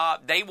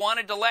 They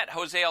wanted to let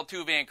Jose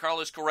Altuve and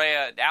Carlos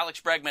Correa,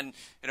 Alex Bregman,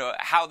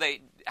 how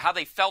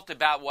they felt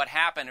about what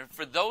happened. And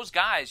for those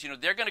guys,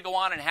 they're going to go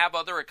on and have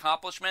other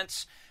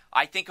accomplishments.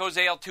 I think Jose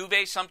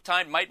Altuve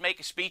sometime might make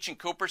a speech in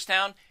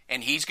Cooperstown,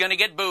 and he's going to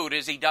get booed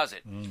as he does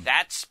it.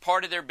 That's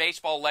part of their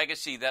baseball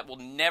legacy that will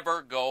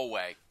never go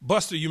away.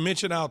 Buster, you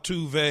mentioned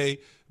Altuve,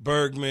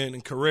 Bergman,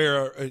 and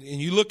Carrera, and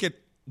you look at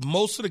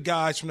most of the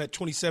guys from that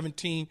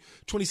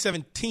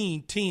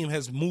 2017 team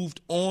has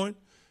moved on,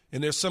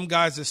 and there's some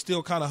guys that are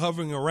still kind of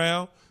hovering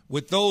around.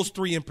 With those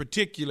three in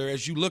particular,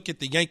 as you look at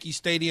the Yankee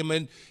Stadium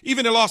and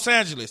even in Los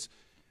Angeles,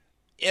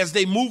 as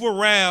they move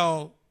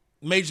around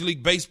Major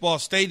League Baseball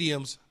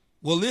stadiums,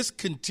 will this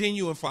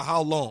continue and for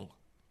how long?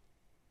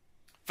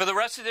 For the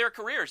rest of their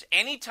careers.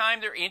 Anytime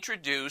they're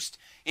introduced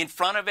in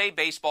front of a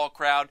baseball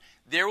crowd,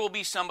 there will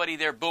be somebody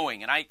there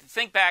booing. And I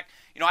think back,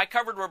 I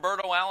covered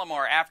Roberto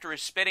Alomar after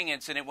his spitting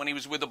incident when he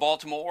was with the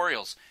Baltimore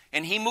Orioles.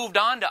 And he moved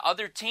on to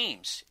other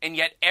teams. And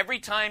yet every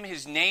time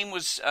his name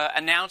was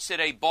announced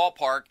at a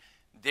ballpark,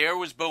 there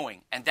was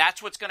booing. And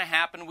that's what's going to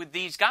happen with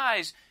these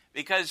guys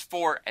because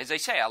for, as I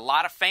say, a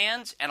lot of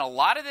fans and a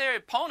lot of their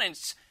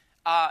opponents,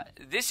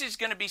 this is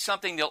going to be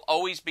something they'll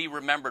always be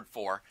remembered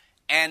for.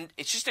 And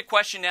it's just a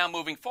question now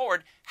moving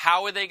forward,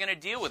 how are they going to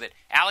deal with it?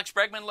 Alex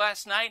Bregman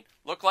last night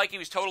looked like he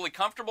was totally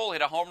comfortable,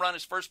 hit a home run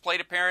his first plate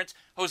appearance.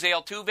 Jose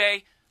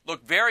Altuve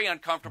looked very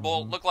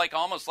uncomfortable, looked like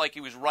almost like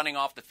he was running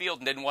off the field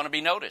and didn't want to be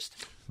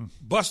noticed.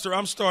 Buster,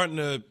 I'm starting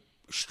to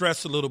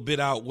stress a little bit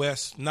out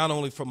west, not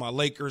only for my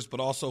Lakers but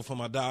also for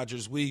my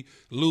Dodgers. We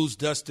lose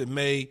Dustin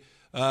May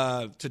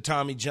to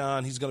Tommy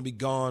John. He's going to be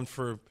gone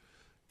for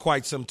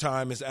quite some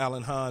time, as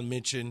Alan Hahn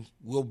mentioned.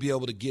 We'll be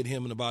able to get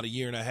him in about a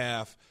year and a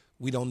half.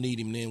 We don't need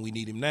him then, we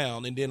need him now.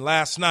 And then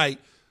last night,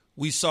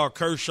 we saw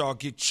Kershaw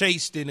get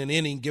chased in an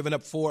inning, giving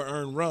up 4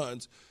 earned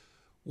runs.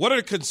 What are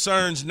the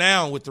concerns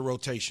now with the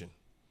rotation?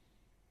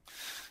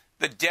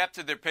 The depth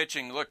of their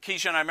pitching. Look,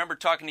 Keyshawn, I remember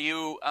talking to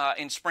you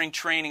in spring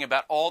training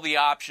about all the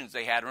options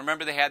they had.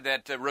 Remember they had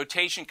that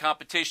rotation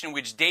competition in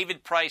which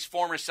David Price,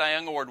 former Cy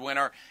Young Award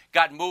winner,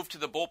 got moved to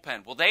the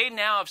bullpen. Well, they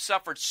now have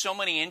suffered so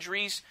many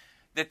injuries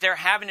that they're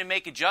having to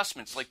make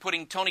adjustments, like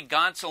putting Tony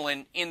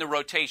Gonsolin in the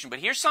rotation. But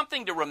here's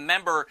something to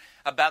remember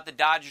about the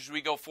Dodgers as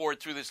we go forward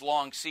through this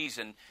long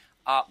season.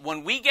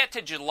 When we get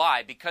to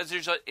July, because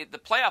the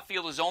playoff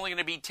field is only going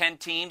to be 10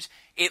 teams,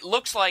 it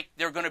looks like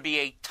there are going to be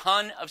a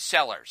ton of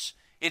sellers.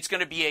 It's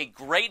going to be a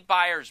great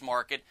buyer's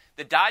market.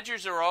 The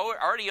Dodgers are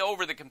already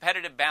over the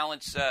competitive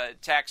balance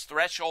tax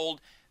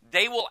threshold.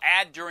 They will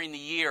add during the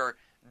year.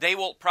 They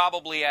will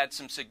probably add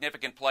some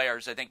significant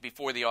players, I think,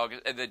 before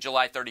the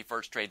July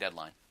 31st trade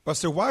deadline.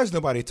 Buster, why is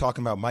nobody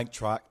talking about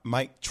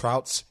Mike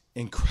Trout's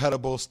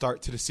incredible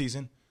start to the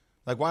season?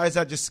 Like, why does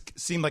that just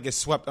seem like it's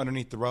swept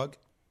underneath the rug?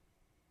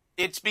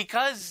 It's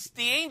because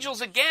the Angels,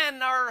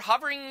 again, are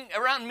hovering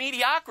around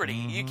mediocrity.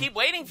 You keep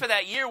waiting for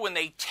that year when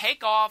they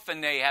take off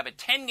and they have a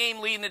 10-game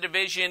lead in the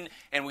division,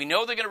 and we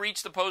know they're going to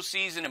reach the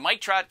postseason, and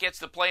Mike Trout gets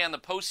to play on the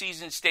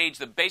postseason stage,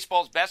 the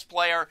baseball's best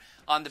player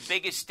on the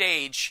biggest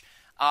stage.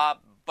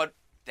 But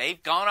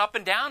they've gone up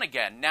and down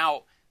again.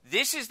 Now,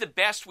 this is the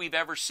best we've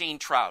ever seen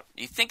Trout.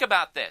 You think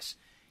about this.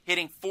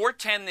 Hitting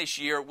 .410 this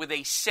year with a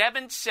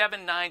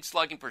 .779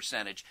 slugging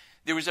percentage.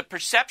 There was a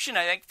perception,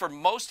 I think, for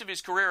most of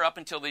his career up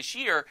until this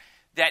year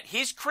that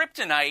his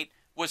kryptonite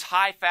was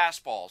high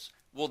fastballs.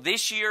 Well,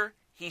 this year,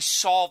 he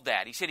solved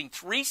that. He's hitting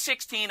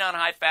 .316 on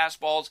high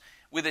fastballs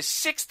with a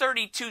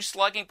 .632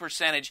 slugging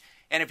percentage.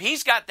 And if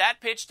he's got that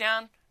pitch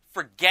down,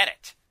 forget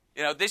it.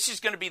 This is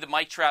going to be the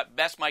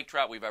best Mike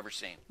Trout we've ever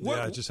seen.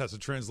 Yeah, it just has to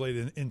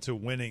translate into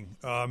winning.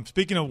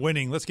 Speaking of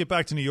winning, let's get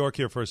back to New York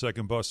here for a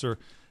second, Buster.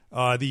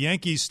 The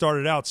Yankees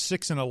started out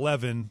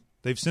 6-11.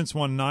 They've since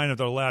won 9 of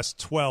their last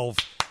 12.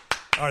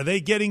 Are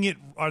they getting it?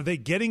 Are they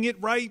getting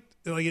it right,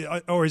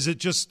 or is it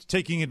just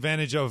taking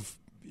advantage of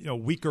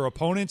weaker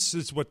opponents?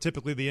 It's what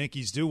typically the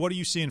Yankees do. What are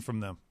you seeing from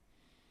them?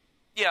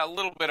 Yeah, a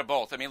little bit of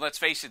both. I mean, let's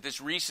face it,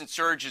 this recent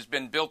surge has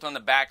been built on the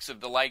backs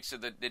of the likes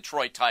of the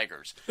Detroit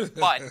Tigers.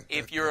 But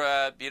if you're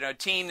a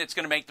team that's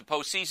going to make the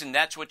postseason,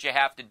 that's what you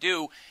have to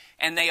do.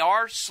 And they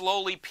are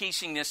slowly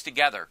piecing this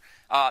together.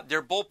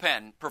 Their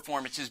bullpen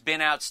performance has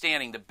been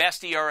outstanding, the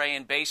best ERA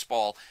in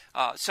baseball.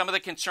 Some of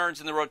the concerns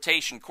in the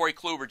rotation, Corey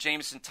Kluber,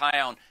 Jameson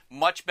Taillon,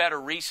 much better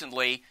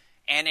recently.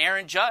 And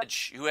Aaron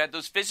Judge, who had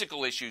those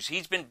physical issues,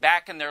 he's been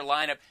back in their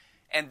lineup.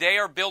 And they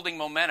are building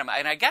momentum.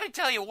 And I got to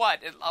tell you what,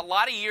 a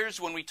lot of years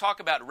when we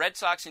talk about Red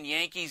Sox and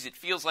Yankees, it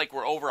feels like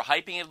we're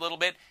overhyping it a little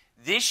bit.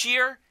 This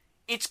year,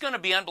 It's going to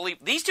be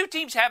unbelievable. These two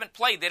teams haven't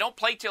played. They don't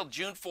play till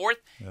June 4th.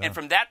 Yeah. And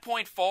from that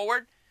point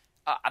forward,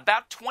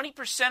 about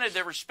 20% of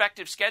their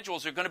respective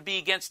schedules are going to be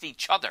against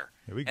each other.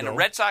 And the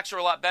Red Sox are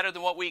a lot better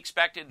than what we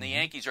expected, and the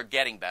Yankees are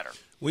getting better.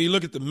 When you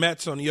look at the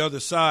Mets on the other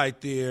side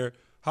there,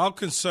 how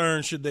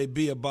concerned should they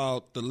be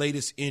about the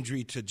latest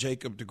injury to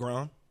Jacob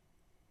deGrom?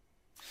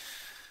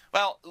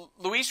 Well,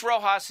 Luis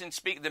Rojas,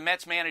 the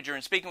Mets manager,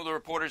 in speaking with the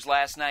reporters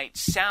last night,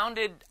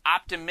 sounded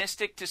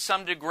optimistic to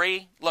some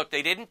degree. Look,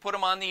 they didn't put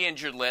him on the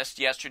injured list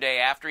yesterday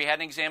after he had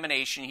an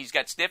examination. He's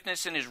got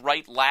stiffness in his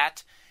right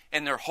lat,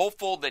 and they're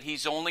hopeful that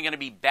he's only going to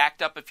be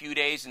backed up a few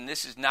days, and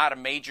this is not a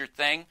major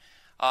thing.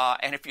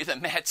 And if you're the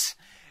Mets,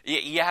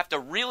 you have to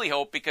really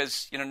hope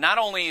because, not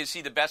only is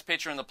he the best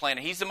pitcher on the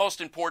planet, he's the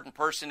most important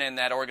person in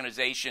that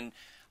organization.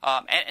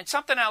 And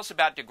something else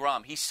about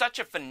deGrom, he's such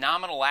a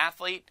phenomenal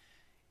athlete,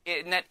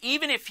 in that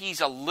even if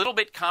he's a little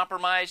bit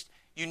compromised,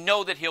 you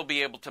know that he'll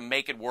be able to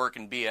make it work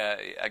and be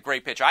a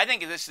great pitcher. I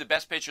think this is the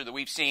best pitcher that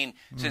we've seen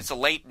since the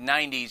late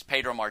 90s,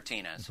 Pedro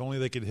Martinez. If only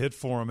they could hit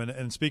for him.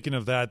 And speaking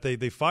of that,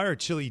 they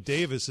fired Chili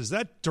Davis. Does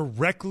that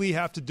directly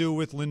have to do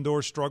with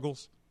Lindor's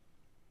struggles?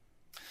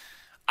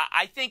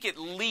 I think at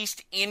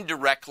least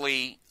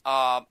indirectly.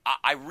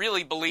 I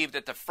really believe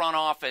that the front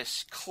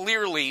office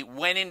clearly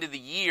went into the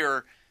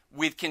year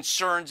with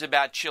concerns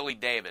about Chili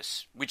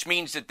Davis, which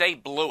means that they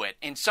blew it.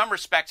 In some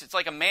respects, it's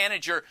like a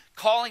manager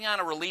calling on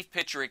a relief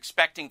pitcher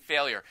expecting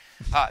failure.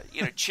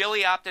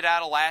 Chili opted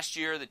out of last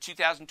year, the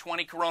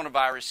 2020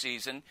 coronavirus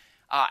season.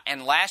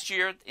 And last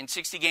year, in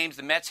 60 games,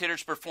 the Mets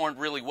hitters performed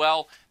really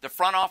well. The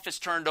front office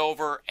turned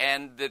over,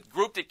 and the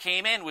group that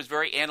came in was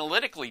very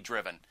analytically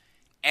driven.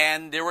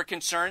 And there were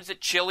concerns that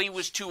Chili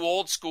was too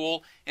old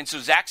school. And so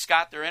Zach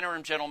Scott, their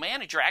interim general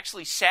manager,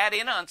 actually sat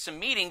in on some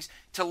meetings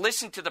to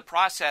listen to the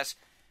process.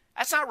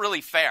 That's not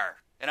really fair.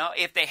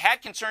 If they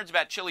had concerns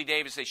about Chili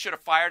Davis, they should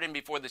have fired him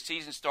before the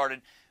season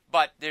started.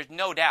 But there's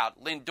no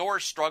doubt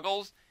Lindor's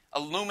struggles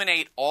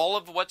illuminate all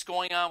of what's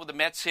going on with the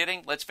Mets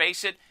hitting. Let's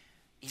face it,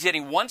 he's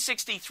hitting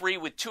 163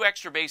 with 2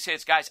 extra base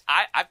hits. Guys,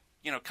 I've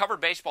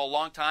covered baseball a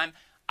long time.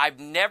 I've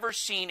never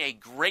seen a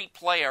great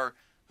player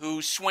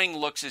whose swing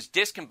looks as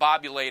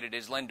discombobulated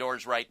as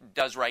Lindor's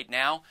does right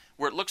now,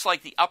 where it looks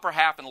like the upper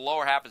half and the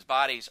lower half of his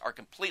bodies are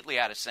completely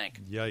out of sync.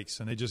 Yikes.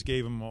 And they just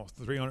gave him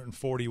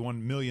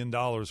 $341 million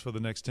for the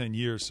next 10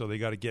 years, so they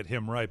got to get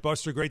him right.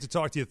 Buster, great to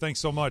talk to you. Thanks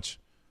so much.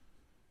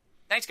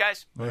 Thanks,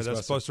 guys. All right,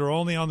 that's Buster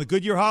Olney on the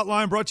Goodyear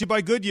Hotline, brought to you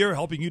by Goodyear,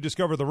 helping you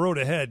discover the road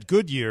ahead.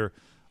 Goodyear,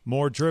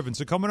 more driven.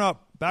 So coming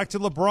up, back to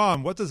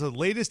LeBron. What does the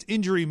latest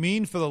injury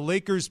mean for the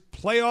Lakers'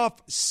 playoff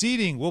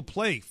seeding? We'll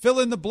play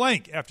fill in the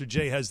blank after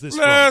Jay has this.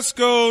 Let's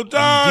go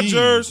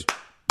Dodgers. Indeed.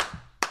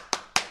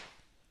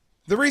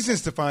 The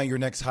reasons to find your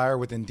next hire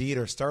with Indeed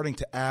are starting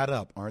to add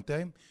up, aren't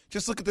they?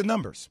 Just look at the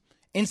numbers.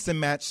 Instant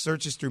Match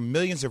searches through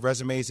millions of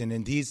resumes in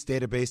Indeed's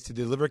database to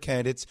deliver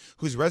candidates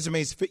whose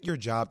resumes fit your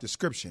job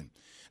description.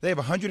 They have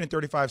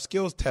 135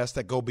 skills tests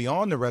that go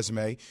beyond the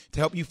resume to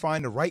help you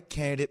find the right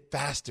candidate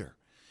faster.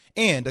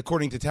 And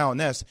according to Talent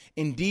Nest,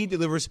 Indeed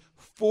delivers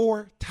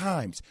 4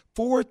 times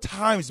more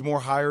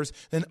hires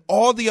than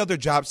all the other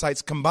job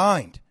sites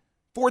combined.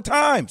 4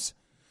 times.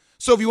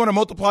 So if you want to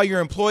multiply your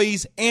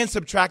employees and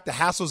subtract the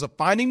hassles of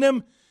finding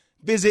them,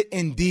 visit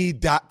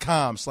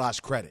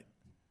Indeed.com/credit.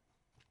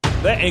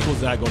 That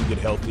ankle's not going to get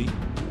healthy.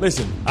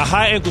 Listen, a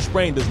high ankle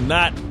sprain does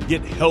not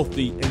get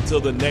healthy until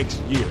the next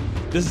year.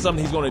 This is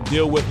something he's going to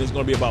deal with, and it's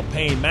going to be about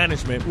pain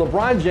management.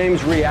 LeBron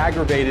James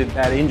re-aggravated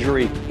that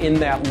injury in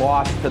that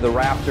loss to the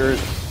Raptors.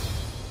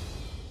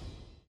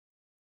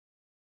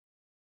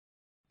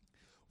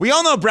 We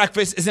all know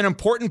breakfast is an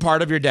important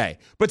part of your day,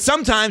 but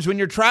sometimes when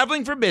you're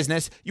traveling for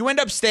business, you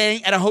end up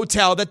staying at a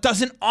hotel that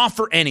doesn't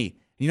offer any.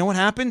 You know what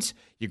happens?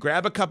 You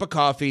grab a cup of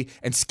coffee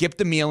and skip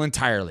the meal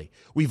entirely.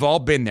 We've all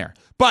been there.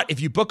 But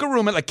if you book a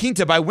room at La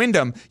Quinta by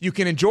Wyndham, you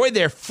can enjoy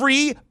their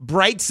free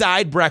Bright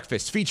Side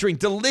breakfast featuring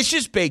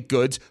delicious baked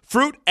goods,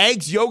 fruit,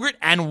 eggs, yogurt,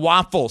 and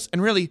waffles.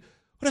 And really,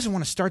 who doesn't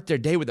want to start their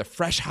day with a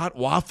fresh hot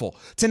waffle?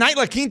 Tonight,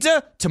 La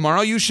Quinta, tomorrow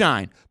you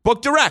shine.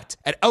 Book direct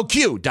at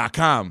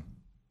LQ.com.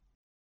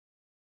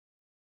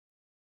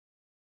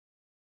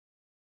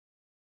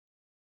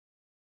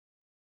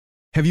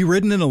 Have you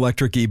ridden an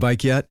electric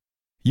e-bike yet?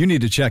 You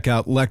need to check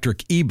out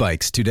Electric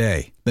E-Bikes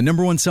today, the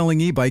 #1 selling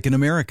e-bike in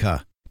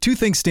America. 2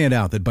 things stand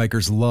out that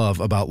bikers love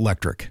about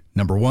Electric.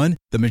 Number 1,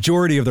 the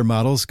majority of their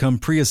models come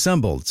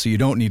pre-assembled, so you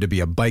don't need to be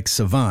a bike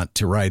savant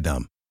to ride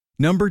them.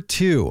 Number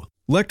 2,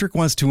 Electric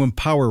wants to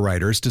empower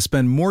riders to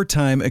spend more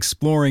time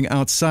exploring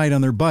outside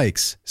on their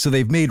bikes, so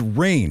they've made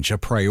range a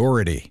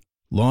priority.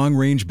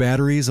 Long-range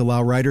batteries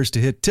allow riders to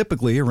hit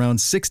typically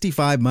around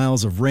 65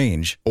 miles of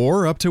range,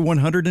 or up to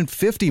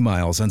 150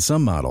 miles on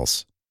some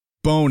models.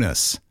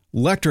 Bonus!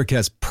 Electric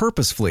has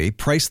purposefully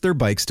priced their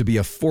bikes to be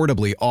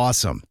affordably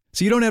awesome,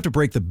 so you don't have to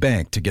break the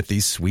bank to get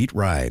these sweet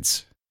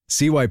rides.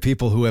 See why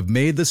people who have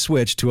made the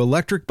switch to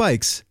electric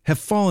bikes have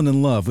fallen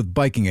in love with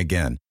biking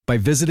again by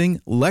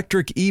visiting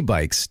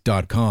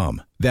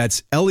electricebikes.com.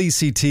 That's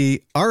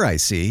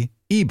LECTRIC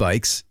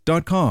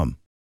ebikes.com.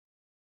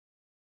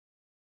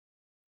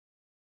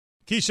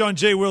 Keyshawn,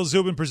 J. Will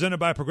Zubin, presented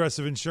by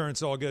Progressive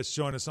Insurance. All guests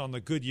join us on the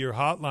Goodyear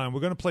Hotline. We're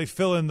going to play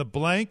Fill in the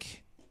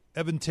Blank.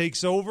 Evan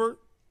takes over.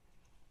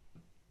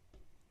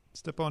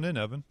 Step on in,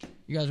 Evan.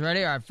 You guys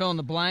ready? All right, Fill in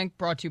the Blank,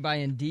 brought to you by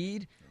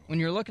Indeed. When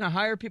you're looking to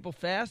hire people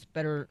fast,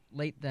 better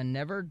late than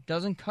never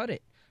doesn't cut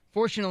it.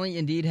 Fortunately,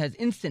 Indeed has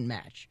Instant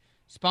Match.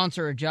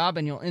 Sponsor a job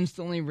and you'll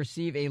instantly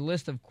receive a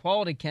list of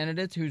quality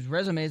candidates whose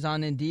resumes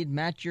on Indeed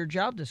match your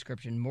job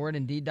description. More at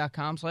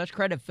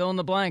Indeed.com/credit. Fill in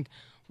the blank.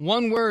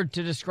 One word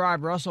to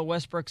describe Russell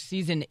Westbrook's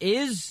season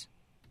is?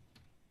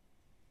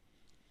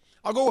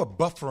 I'll go with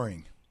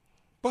buffering.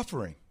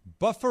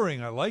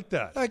 Buffering, I like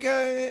that. Like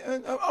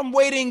I'm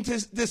waiting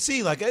to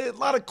see. Like a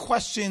lot of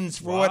questions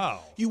for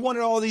what you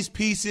wanted. All these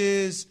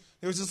pieces.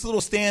 There was this little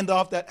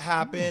standoff that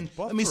happened.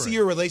 Let me see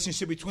your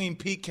relationship between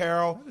Pete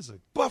Carroll. That is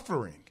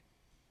buffering.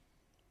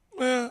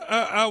 Well,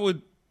 I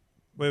would.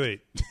 Wait.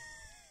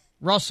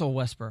 Russell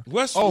Westbrook.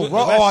 I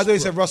thought you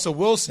said Russell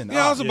Wilson.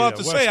 Yeah, I was about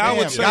to say. I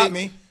would say. Got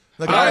me.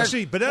 Let's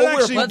do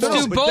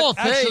both.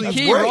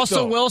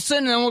 Russell Wilson,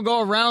 and then we'll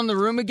go around the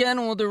room again,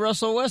 and we'll do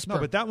Russell Westbrook.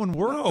 No, but that one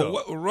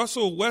worked.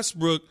 Russell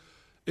Westbrook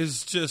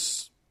is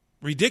just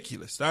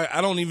ridiculous.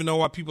 I don't even know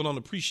why people don't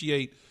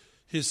appreciate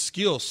his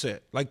skill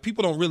set. Like,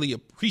 people don't really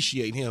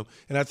appreciate him,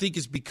 and I think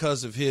it's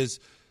because of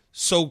his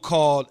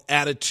so-called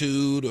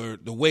attitude or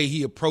the way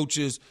he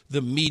approaches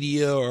the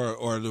media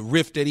or the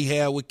rift that he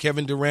had with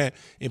Kevin Durant,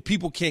 and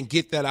people can't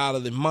get that out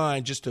of their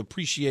mind just to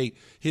appreciate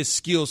his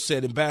skill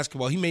set in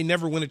basketball. He may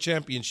never win a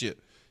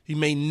championship. He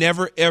may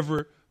never,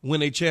 ever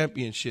win a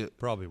championship.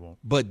 Probably won't.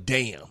 But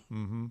damn.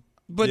 Mm-hmm.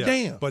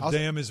 Damn. But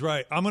damn is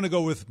right. I'm going to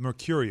go with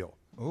mercurial.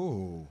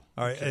 Ooh.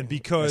 All right, and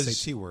because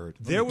SAT word.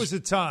 There was a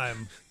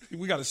time.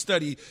 We got to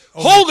study.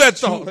 Hold that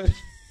thought.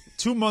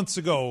 2 months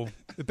ago,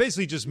 it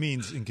basically just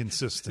means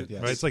inconsistent,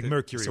 right? It's like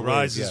mercury,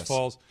 rises,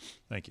 falls.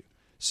 Thank you.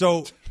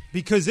 So,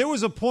 because there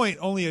was a point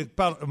only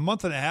about a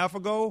month and a half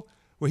ago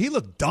where he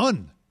looked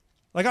done.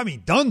 Like, I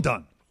mean, done.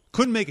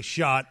 Couldn't make a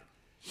shot.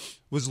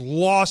 Was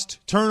lost,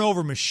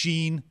 turnover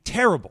machine.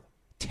 Terrible.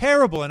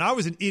 And I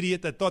was an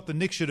idiot that thought the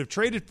Knicks should have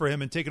traded for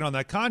him and taken on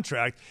that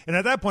contract. And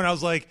at that point, I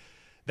was like,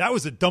 that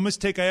was the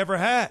dumbest take I ever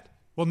had.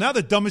 Well, now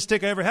the dumbest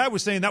take I ever had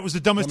was saying that was the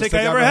dumbest take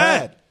I ever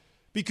had.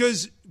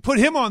 Because put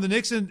him on the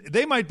Knicks, and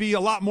they might be a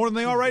lot more than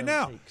they are right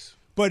now.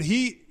 But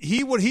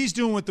what he's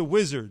doing with the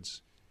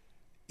Wizards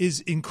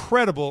is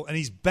incredible, and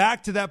he's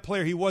back to that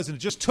player he was. And it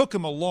just took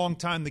him a long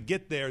time to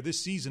get there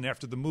this season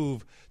after the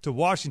move to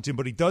Washington.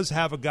 But he does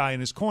have a guy in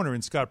his corner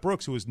in Scott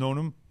Brooks who has known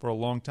him for a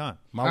long time.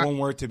 My one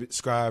word to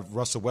describe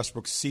Russell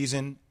Westbrook's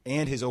season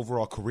and his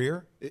overall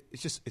career,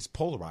 it's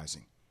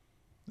polarizing.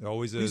 It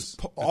always is.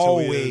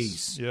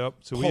 Always. Yep.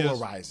 So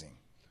polarizing.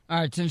 All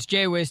right, since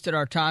Jay wasted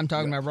our time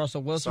talking about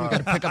Russell Wilson, we've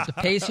got to pick up the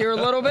pace here a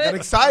little bit. I got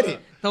excited.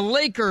 The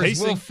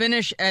Lakers will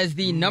finish as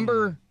the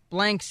number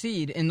blank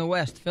seed in the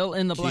West. Fill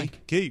in the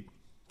blank. Keep.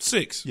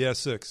 6. Yeah,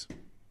 6.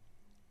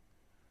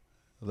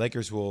 The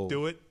Lakers will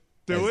do it.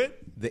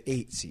 The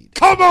 8 seed.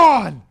 Come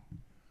on!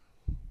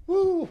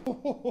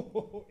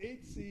 Woo!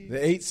 8 seed.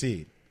 The 8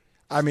 seed.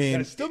 I mean,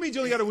 that still means you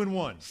only got to win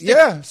one.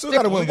 Still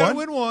got to win one. Got to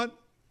win one.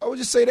 I would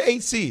just say the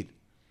 8 seed.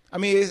 I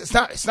mean, it's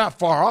not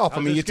far off.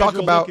 How's you talk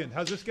about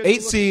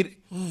 8 seed.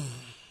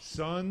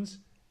 Suns,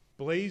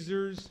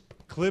 Blazers,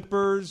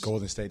 Clippers,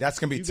 Golden State. That's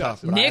going to be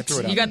tough. Knicks.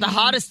 You got the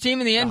hottest team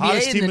in the NBA. The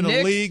hottest team in the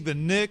Knicks. league, the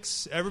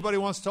Knicks. Everybody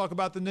wants to talk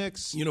about the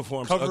Knicks.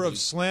 Uniforms cover ugly. of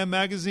Slam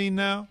magazine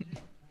now.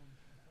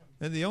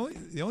 And the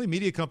only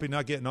media company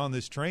not getting on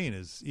this train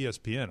is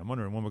ESPN. I'm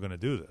wondering when we're going to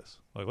do this.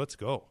 Like, let's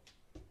go.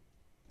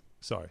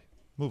 Sorry.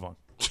 Move on.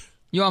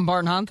 You on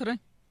Barton Hahn today?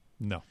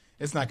 No.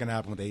 It's not going to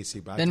happen with the AC.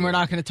 But then we're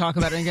not going to talk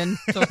about it again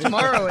until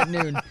tomorrow at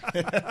noon.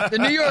 The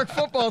New York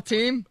football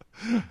team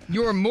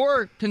you're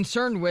more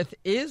concerned with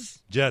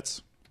is?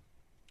 Jets.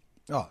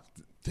 Oh,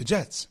 the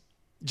Jets.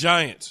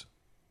 Giants.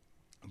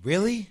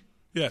 Really?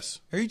 Yes.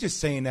 Are you just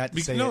saying that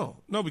to say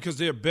No, because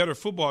they're a better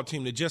football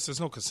team. The Jets, there's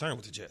no concern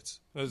with the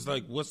Jets. It's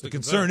like, what's the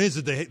concern?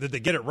 Is that they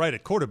get it right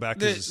at quarterback.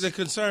 The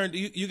concern,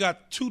 you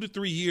got 2 to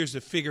 3 years to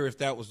figure if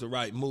that was the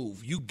right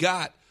move. You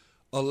got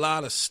a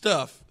lot of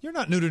stuff. You're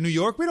not new to New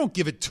York. We don't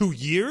give it 2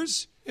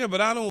 years. Yeah,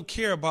 but I don't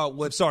care about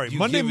what. Sorry,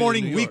 Monday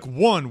morning, week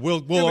 1,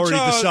 we'll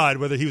already decide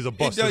whether he was a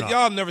bust or not.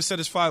 Y'all never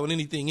satisfied with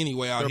anything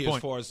anyway out here as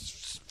far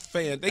as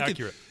fans.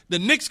 Accurate. The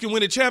Knicks can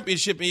win a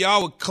championship, and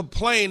y'all would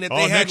complain that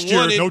they hadn't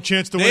won it. No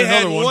chance to win another one.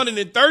 They hadn't won it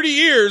in 30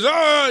 years.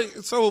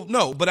 So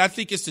no, but I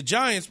think it's the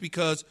Giants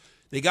because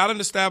they got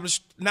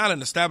not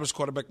an established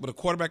quarterback, but a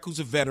quarterback who's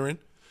a veteran.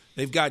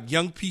 They've got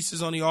young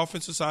pieces on the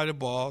offensive side of the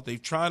ball. They're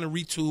trying to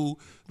retool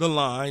the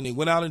line. They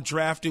went out and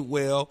drafted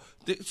well.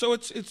 So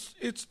it's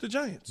the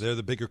Giants. They're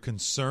the bigger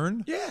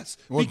concern? Yes.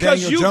 Well,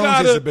 because Daniel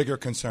Jones is a bigger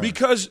concern.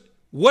 Because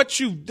what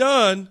you've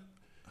done,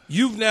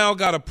 you've now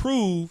got to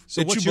prove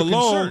that you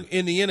belong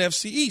in the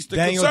NFC East.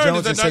 Daniel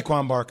Jones and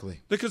Saquon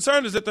Barkley. The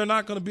concern is that they're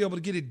not going to be able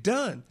to get it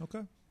done.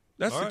 Okay.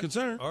 That's the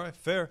concern. All right,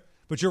 fair.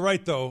 But you're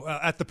right, though.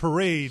 At the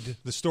parade,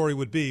 the story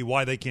would be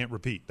why they can't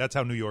repeat. That's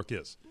how New York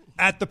is.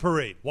 At the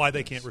parade, why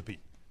they can't repeat.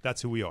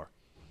 That's who we are.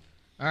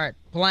 All right.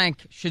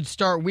 Blank should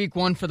start week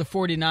 1 for the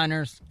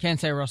 49ers. Can't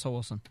say Russell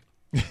Wilson.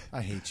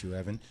 I hate you,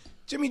 Evan.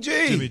 Jimmy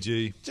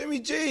G. Jimmy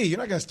G. You're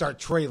not going to start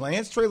Trey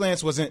Lance. Trey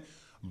Lance wasn't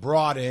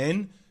brought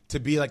in to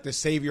be like the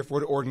savior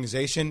for the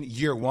organization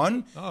year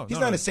 1. He's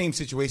not in the same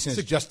situation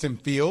as Justin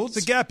Fields.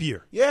 It's a gap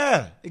year.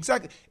 Yeah,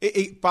 exactly.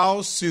 It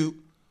follows suit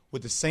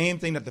with the same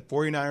thing that the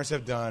 49ers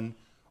have done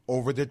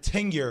over the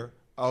tenure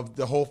of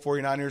the whole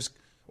 49ers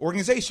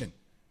organization.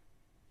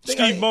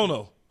 Steve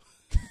Bono.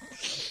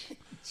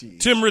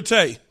 Tim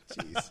Rattay.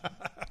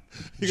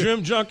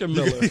 Jim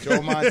Junkenmiller.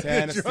 Joe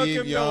Montana,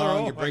 Steve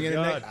Young. You're bringing in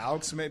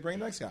Alex Smith. Bring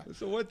the next guy.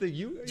 So what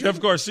Jeff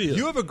Garcia.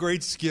 You have a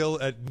great skill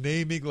at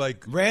naming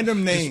like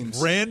random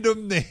names.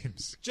 Random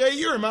names. Jay,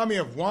 you remind me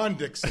of Juan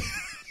Dixon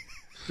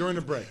during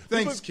the break.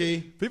 Thanks,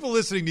 Key. People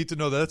listening need to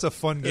know that's a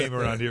fun game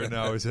around here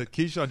now. Is that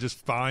Keyshawn just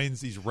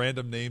finds these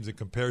random names and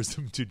compares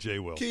them to Jay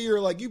Will. Key, you're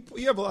like you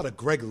have a lot of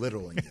Greg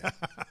Little in you.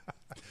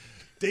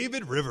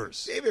 David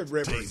Rivers.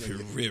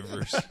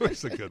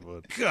 That's a good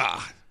one.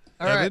 God.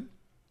 All right.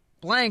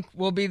 Blank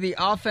will be the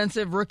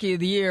offensive rookie of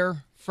the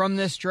year from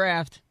this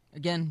draft.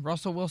 Again,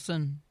 Russell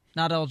Wilson,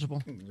 not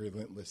eligible.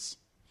 Relentless.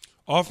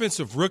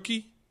 Offensive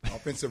rookie?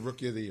 Offensive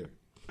rookie of the year.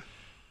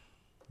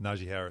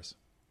 Najee Harris.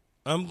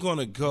 I'm going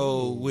to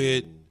go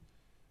with.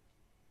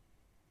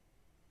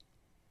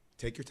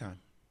 Take your time.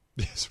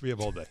 Yes, we have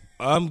all day.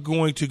 I'm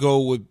going to go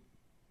with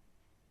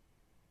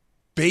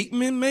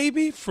Bateman,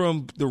 maybe,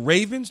 from the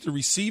Ravens, the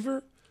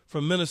receiver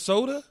from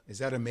Minnesota. Is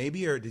that a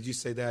maybe, or did you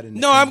say that in?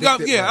 No, I'm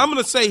going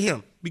to say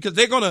him because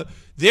they're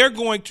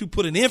going to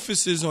put an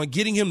emphasis on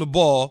getting him the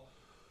ball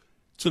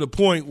to the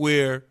point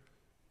where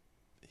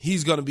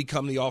he's going to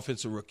become the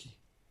offensive rookie.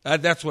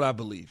 That's what I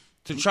believe.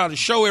 To try to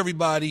show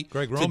everybody,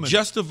 to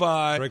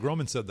justify. Greg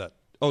Roman said that.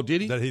 Oh,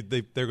 did he?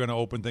 That they're going to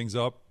open things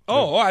up.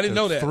 Oh, I didn't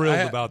know that.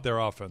 Thrilled about their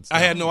offense. I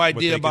had no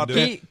idea about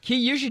that. Key,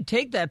 you should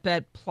take that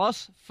bet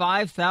plus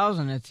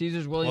 5,000 at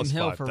Caesars William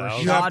Hill for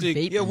Rashad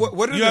Bateman. Yeah,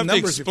 what are the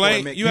numbers before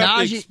I make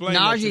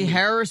Najee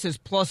Harris is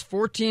plus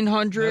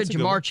 1,400.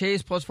 Jamar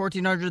Chase plus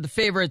 1,400. The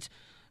favorites,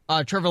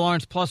 Trevor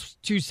Lawrence plus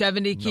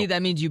 270. Key,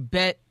 that means you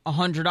bet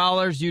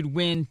 $100, you'd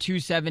win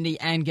 $270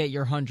 and get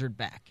your 100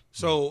 back.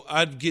 So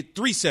I'd get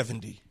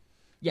 $370.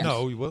 Yes.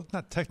 No, well,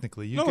 not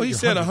technically. He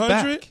said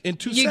 100 and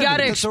 270. You got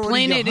to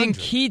explain it in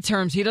key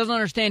terms. He doesn't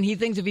understand. He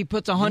thinks if he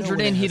puts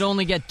 100 in, he'd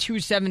only get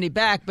 270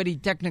 back, but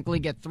he'd technically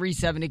get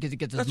 370 because he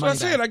gets his money back.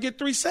 That's what I said. I get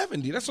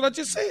 370. That's what I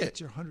just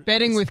said.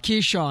 Betting with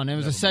Keyshawn. It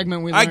was a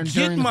segment we learned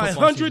during the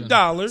football season. I get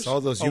my $100.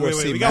 All those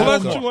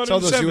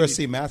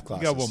UFC math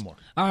classes. We got one more.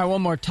 All right,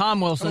 one more.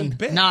 Tom Wilson,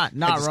 not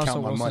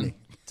Russell Wilson. Money.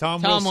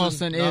 Tom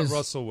Wilson is. Not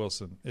Russell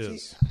Wilson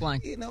is.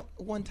 Blank.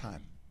 One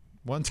time.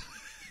 One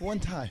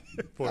time.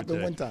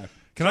 Happened one time.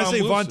 Can I say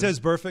Vontaze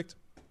Burfict?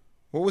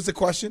 What was the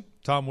question?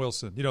 Tom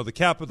Wilson. You know, the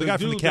guy from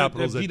the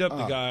Capitals that beat up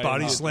the guy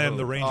body slammed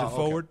the Ranger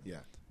forward.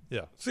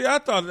 Yeah. See, I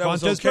thought that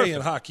was okay Burfict.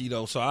 in hockey,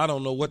 though, so I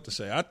don't know what to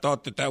say. I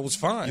thought that was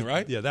fine,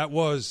 right? Yeah, that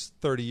was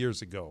 30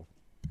 years ago.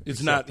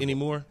 It's not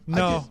anymore?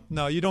 No,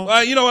 you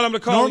don't. You know what I'm going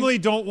to call normally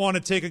don't want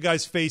to take a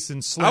guy's face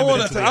and slam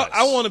it into the ice.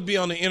 I want to be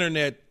on the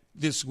internet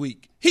this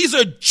week. He's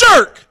a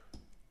jerk!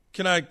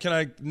 Can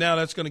I now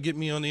that's going to get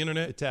me on the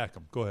internet? Attack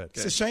him. Go ahead.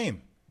 It's a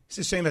shame. It's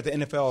a shame that the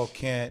NFL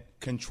can't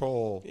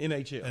control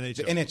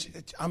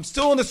NHL. I'm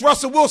still on this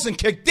Russell Wilson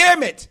kick.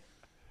 Damn it!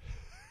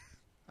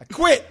 I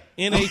quit.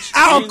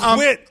 I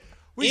quit.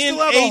 We still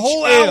have a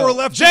whole hour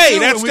left. Jay,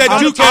 that's that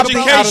Duke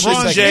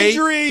education, Jay.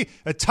 Injury,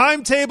 a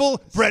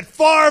timetable, Brett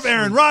Favre,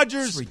 Aaron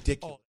Rodgers. It's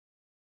ridiculous.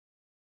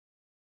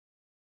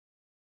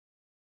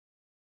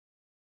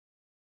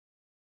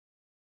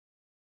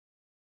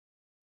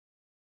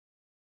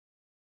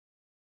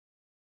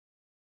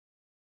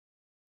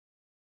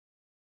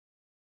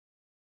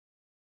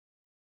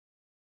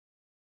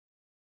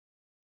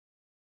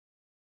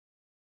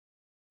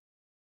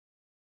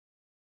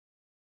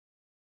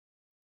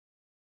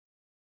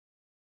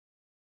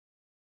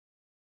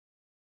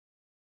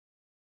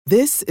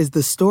 This is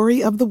the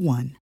story of the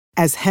one.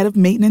 As head of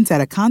maintenance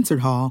at a concert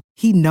hall,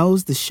 he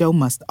knows the show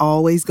must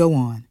always go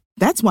on.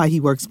 That's why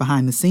he works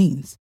behind the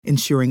scenes,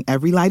 ensuring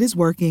every light is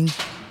working,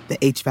 the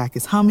HVAC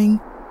is humming,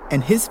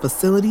 and his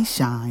facility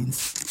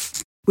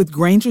shines. With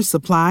Grainger's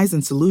supplies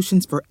and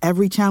solutions for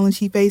every challenge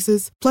he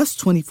faces, plus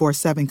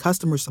 24/7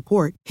 customer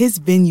support, his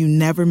venue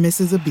never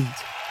misses a beat.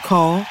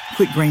 Call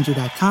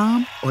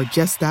quickgrainger.com or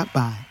just stop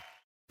by.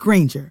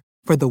 Grainger,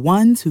 for the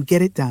ones who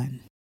get it done.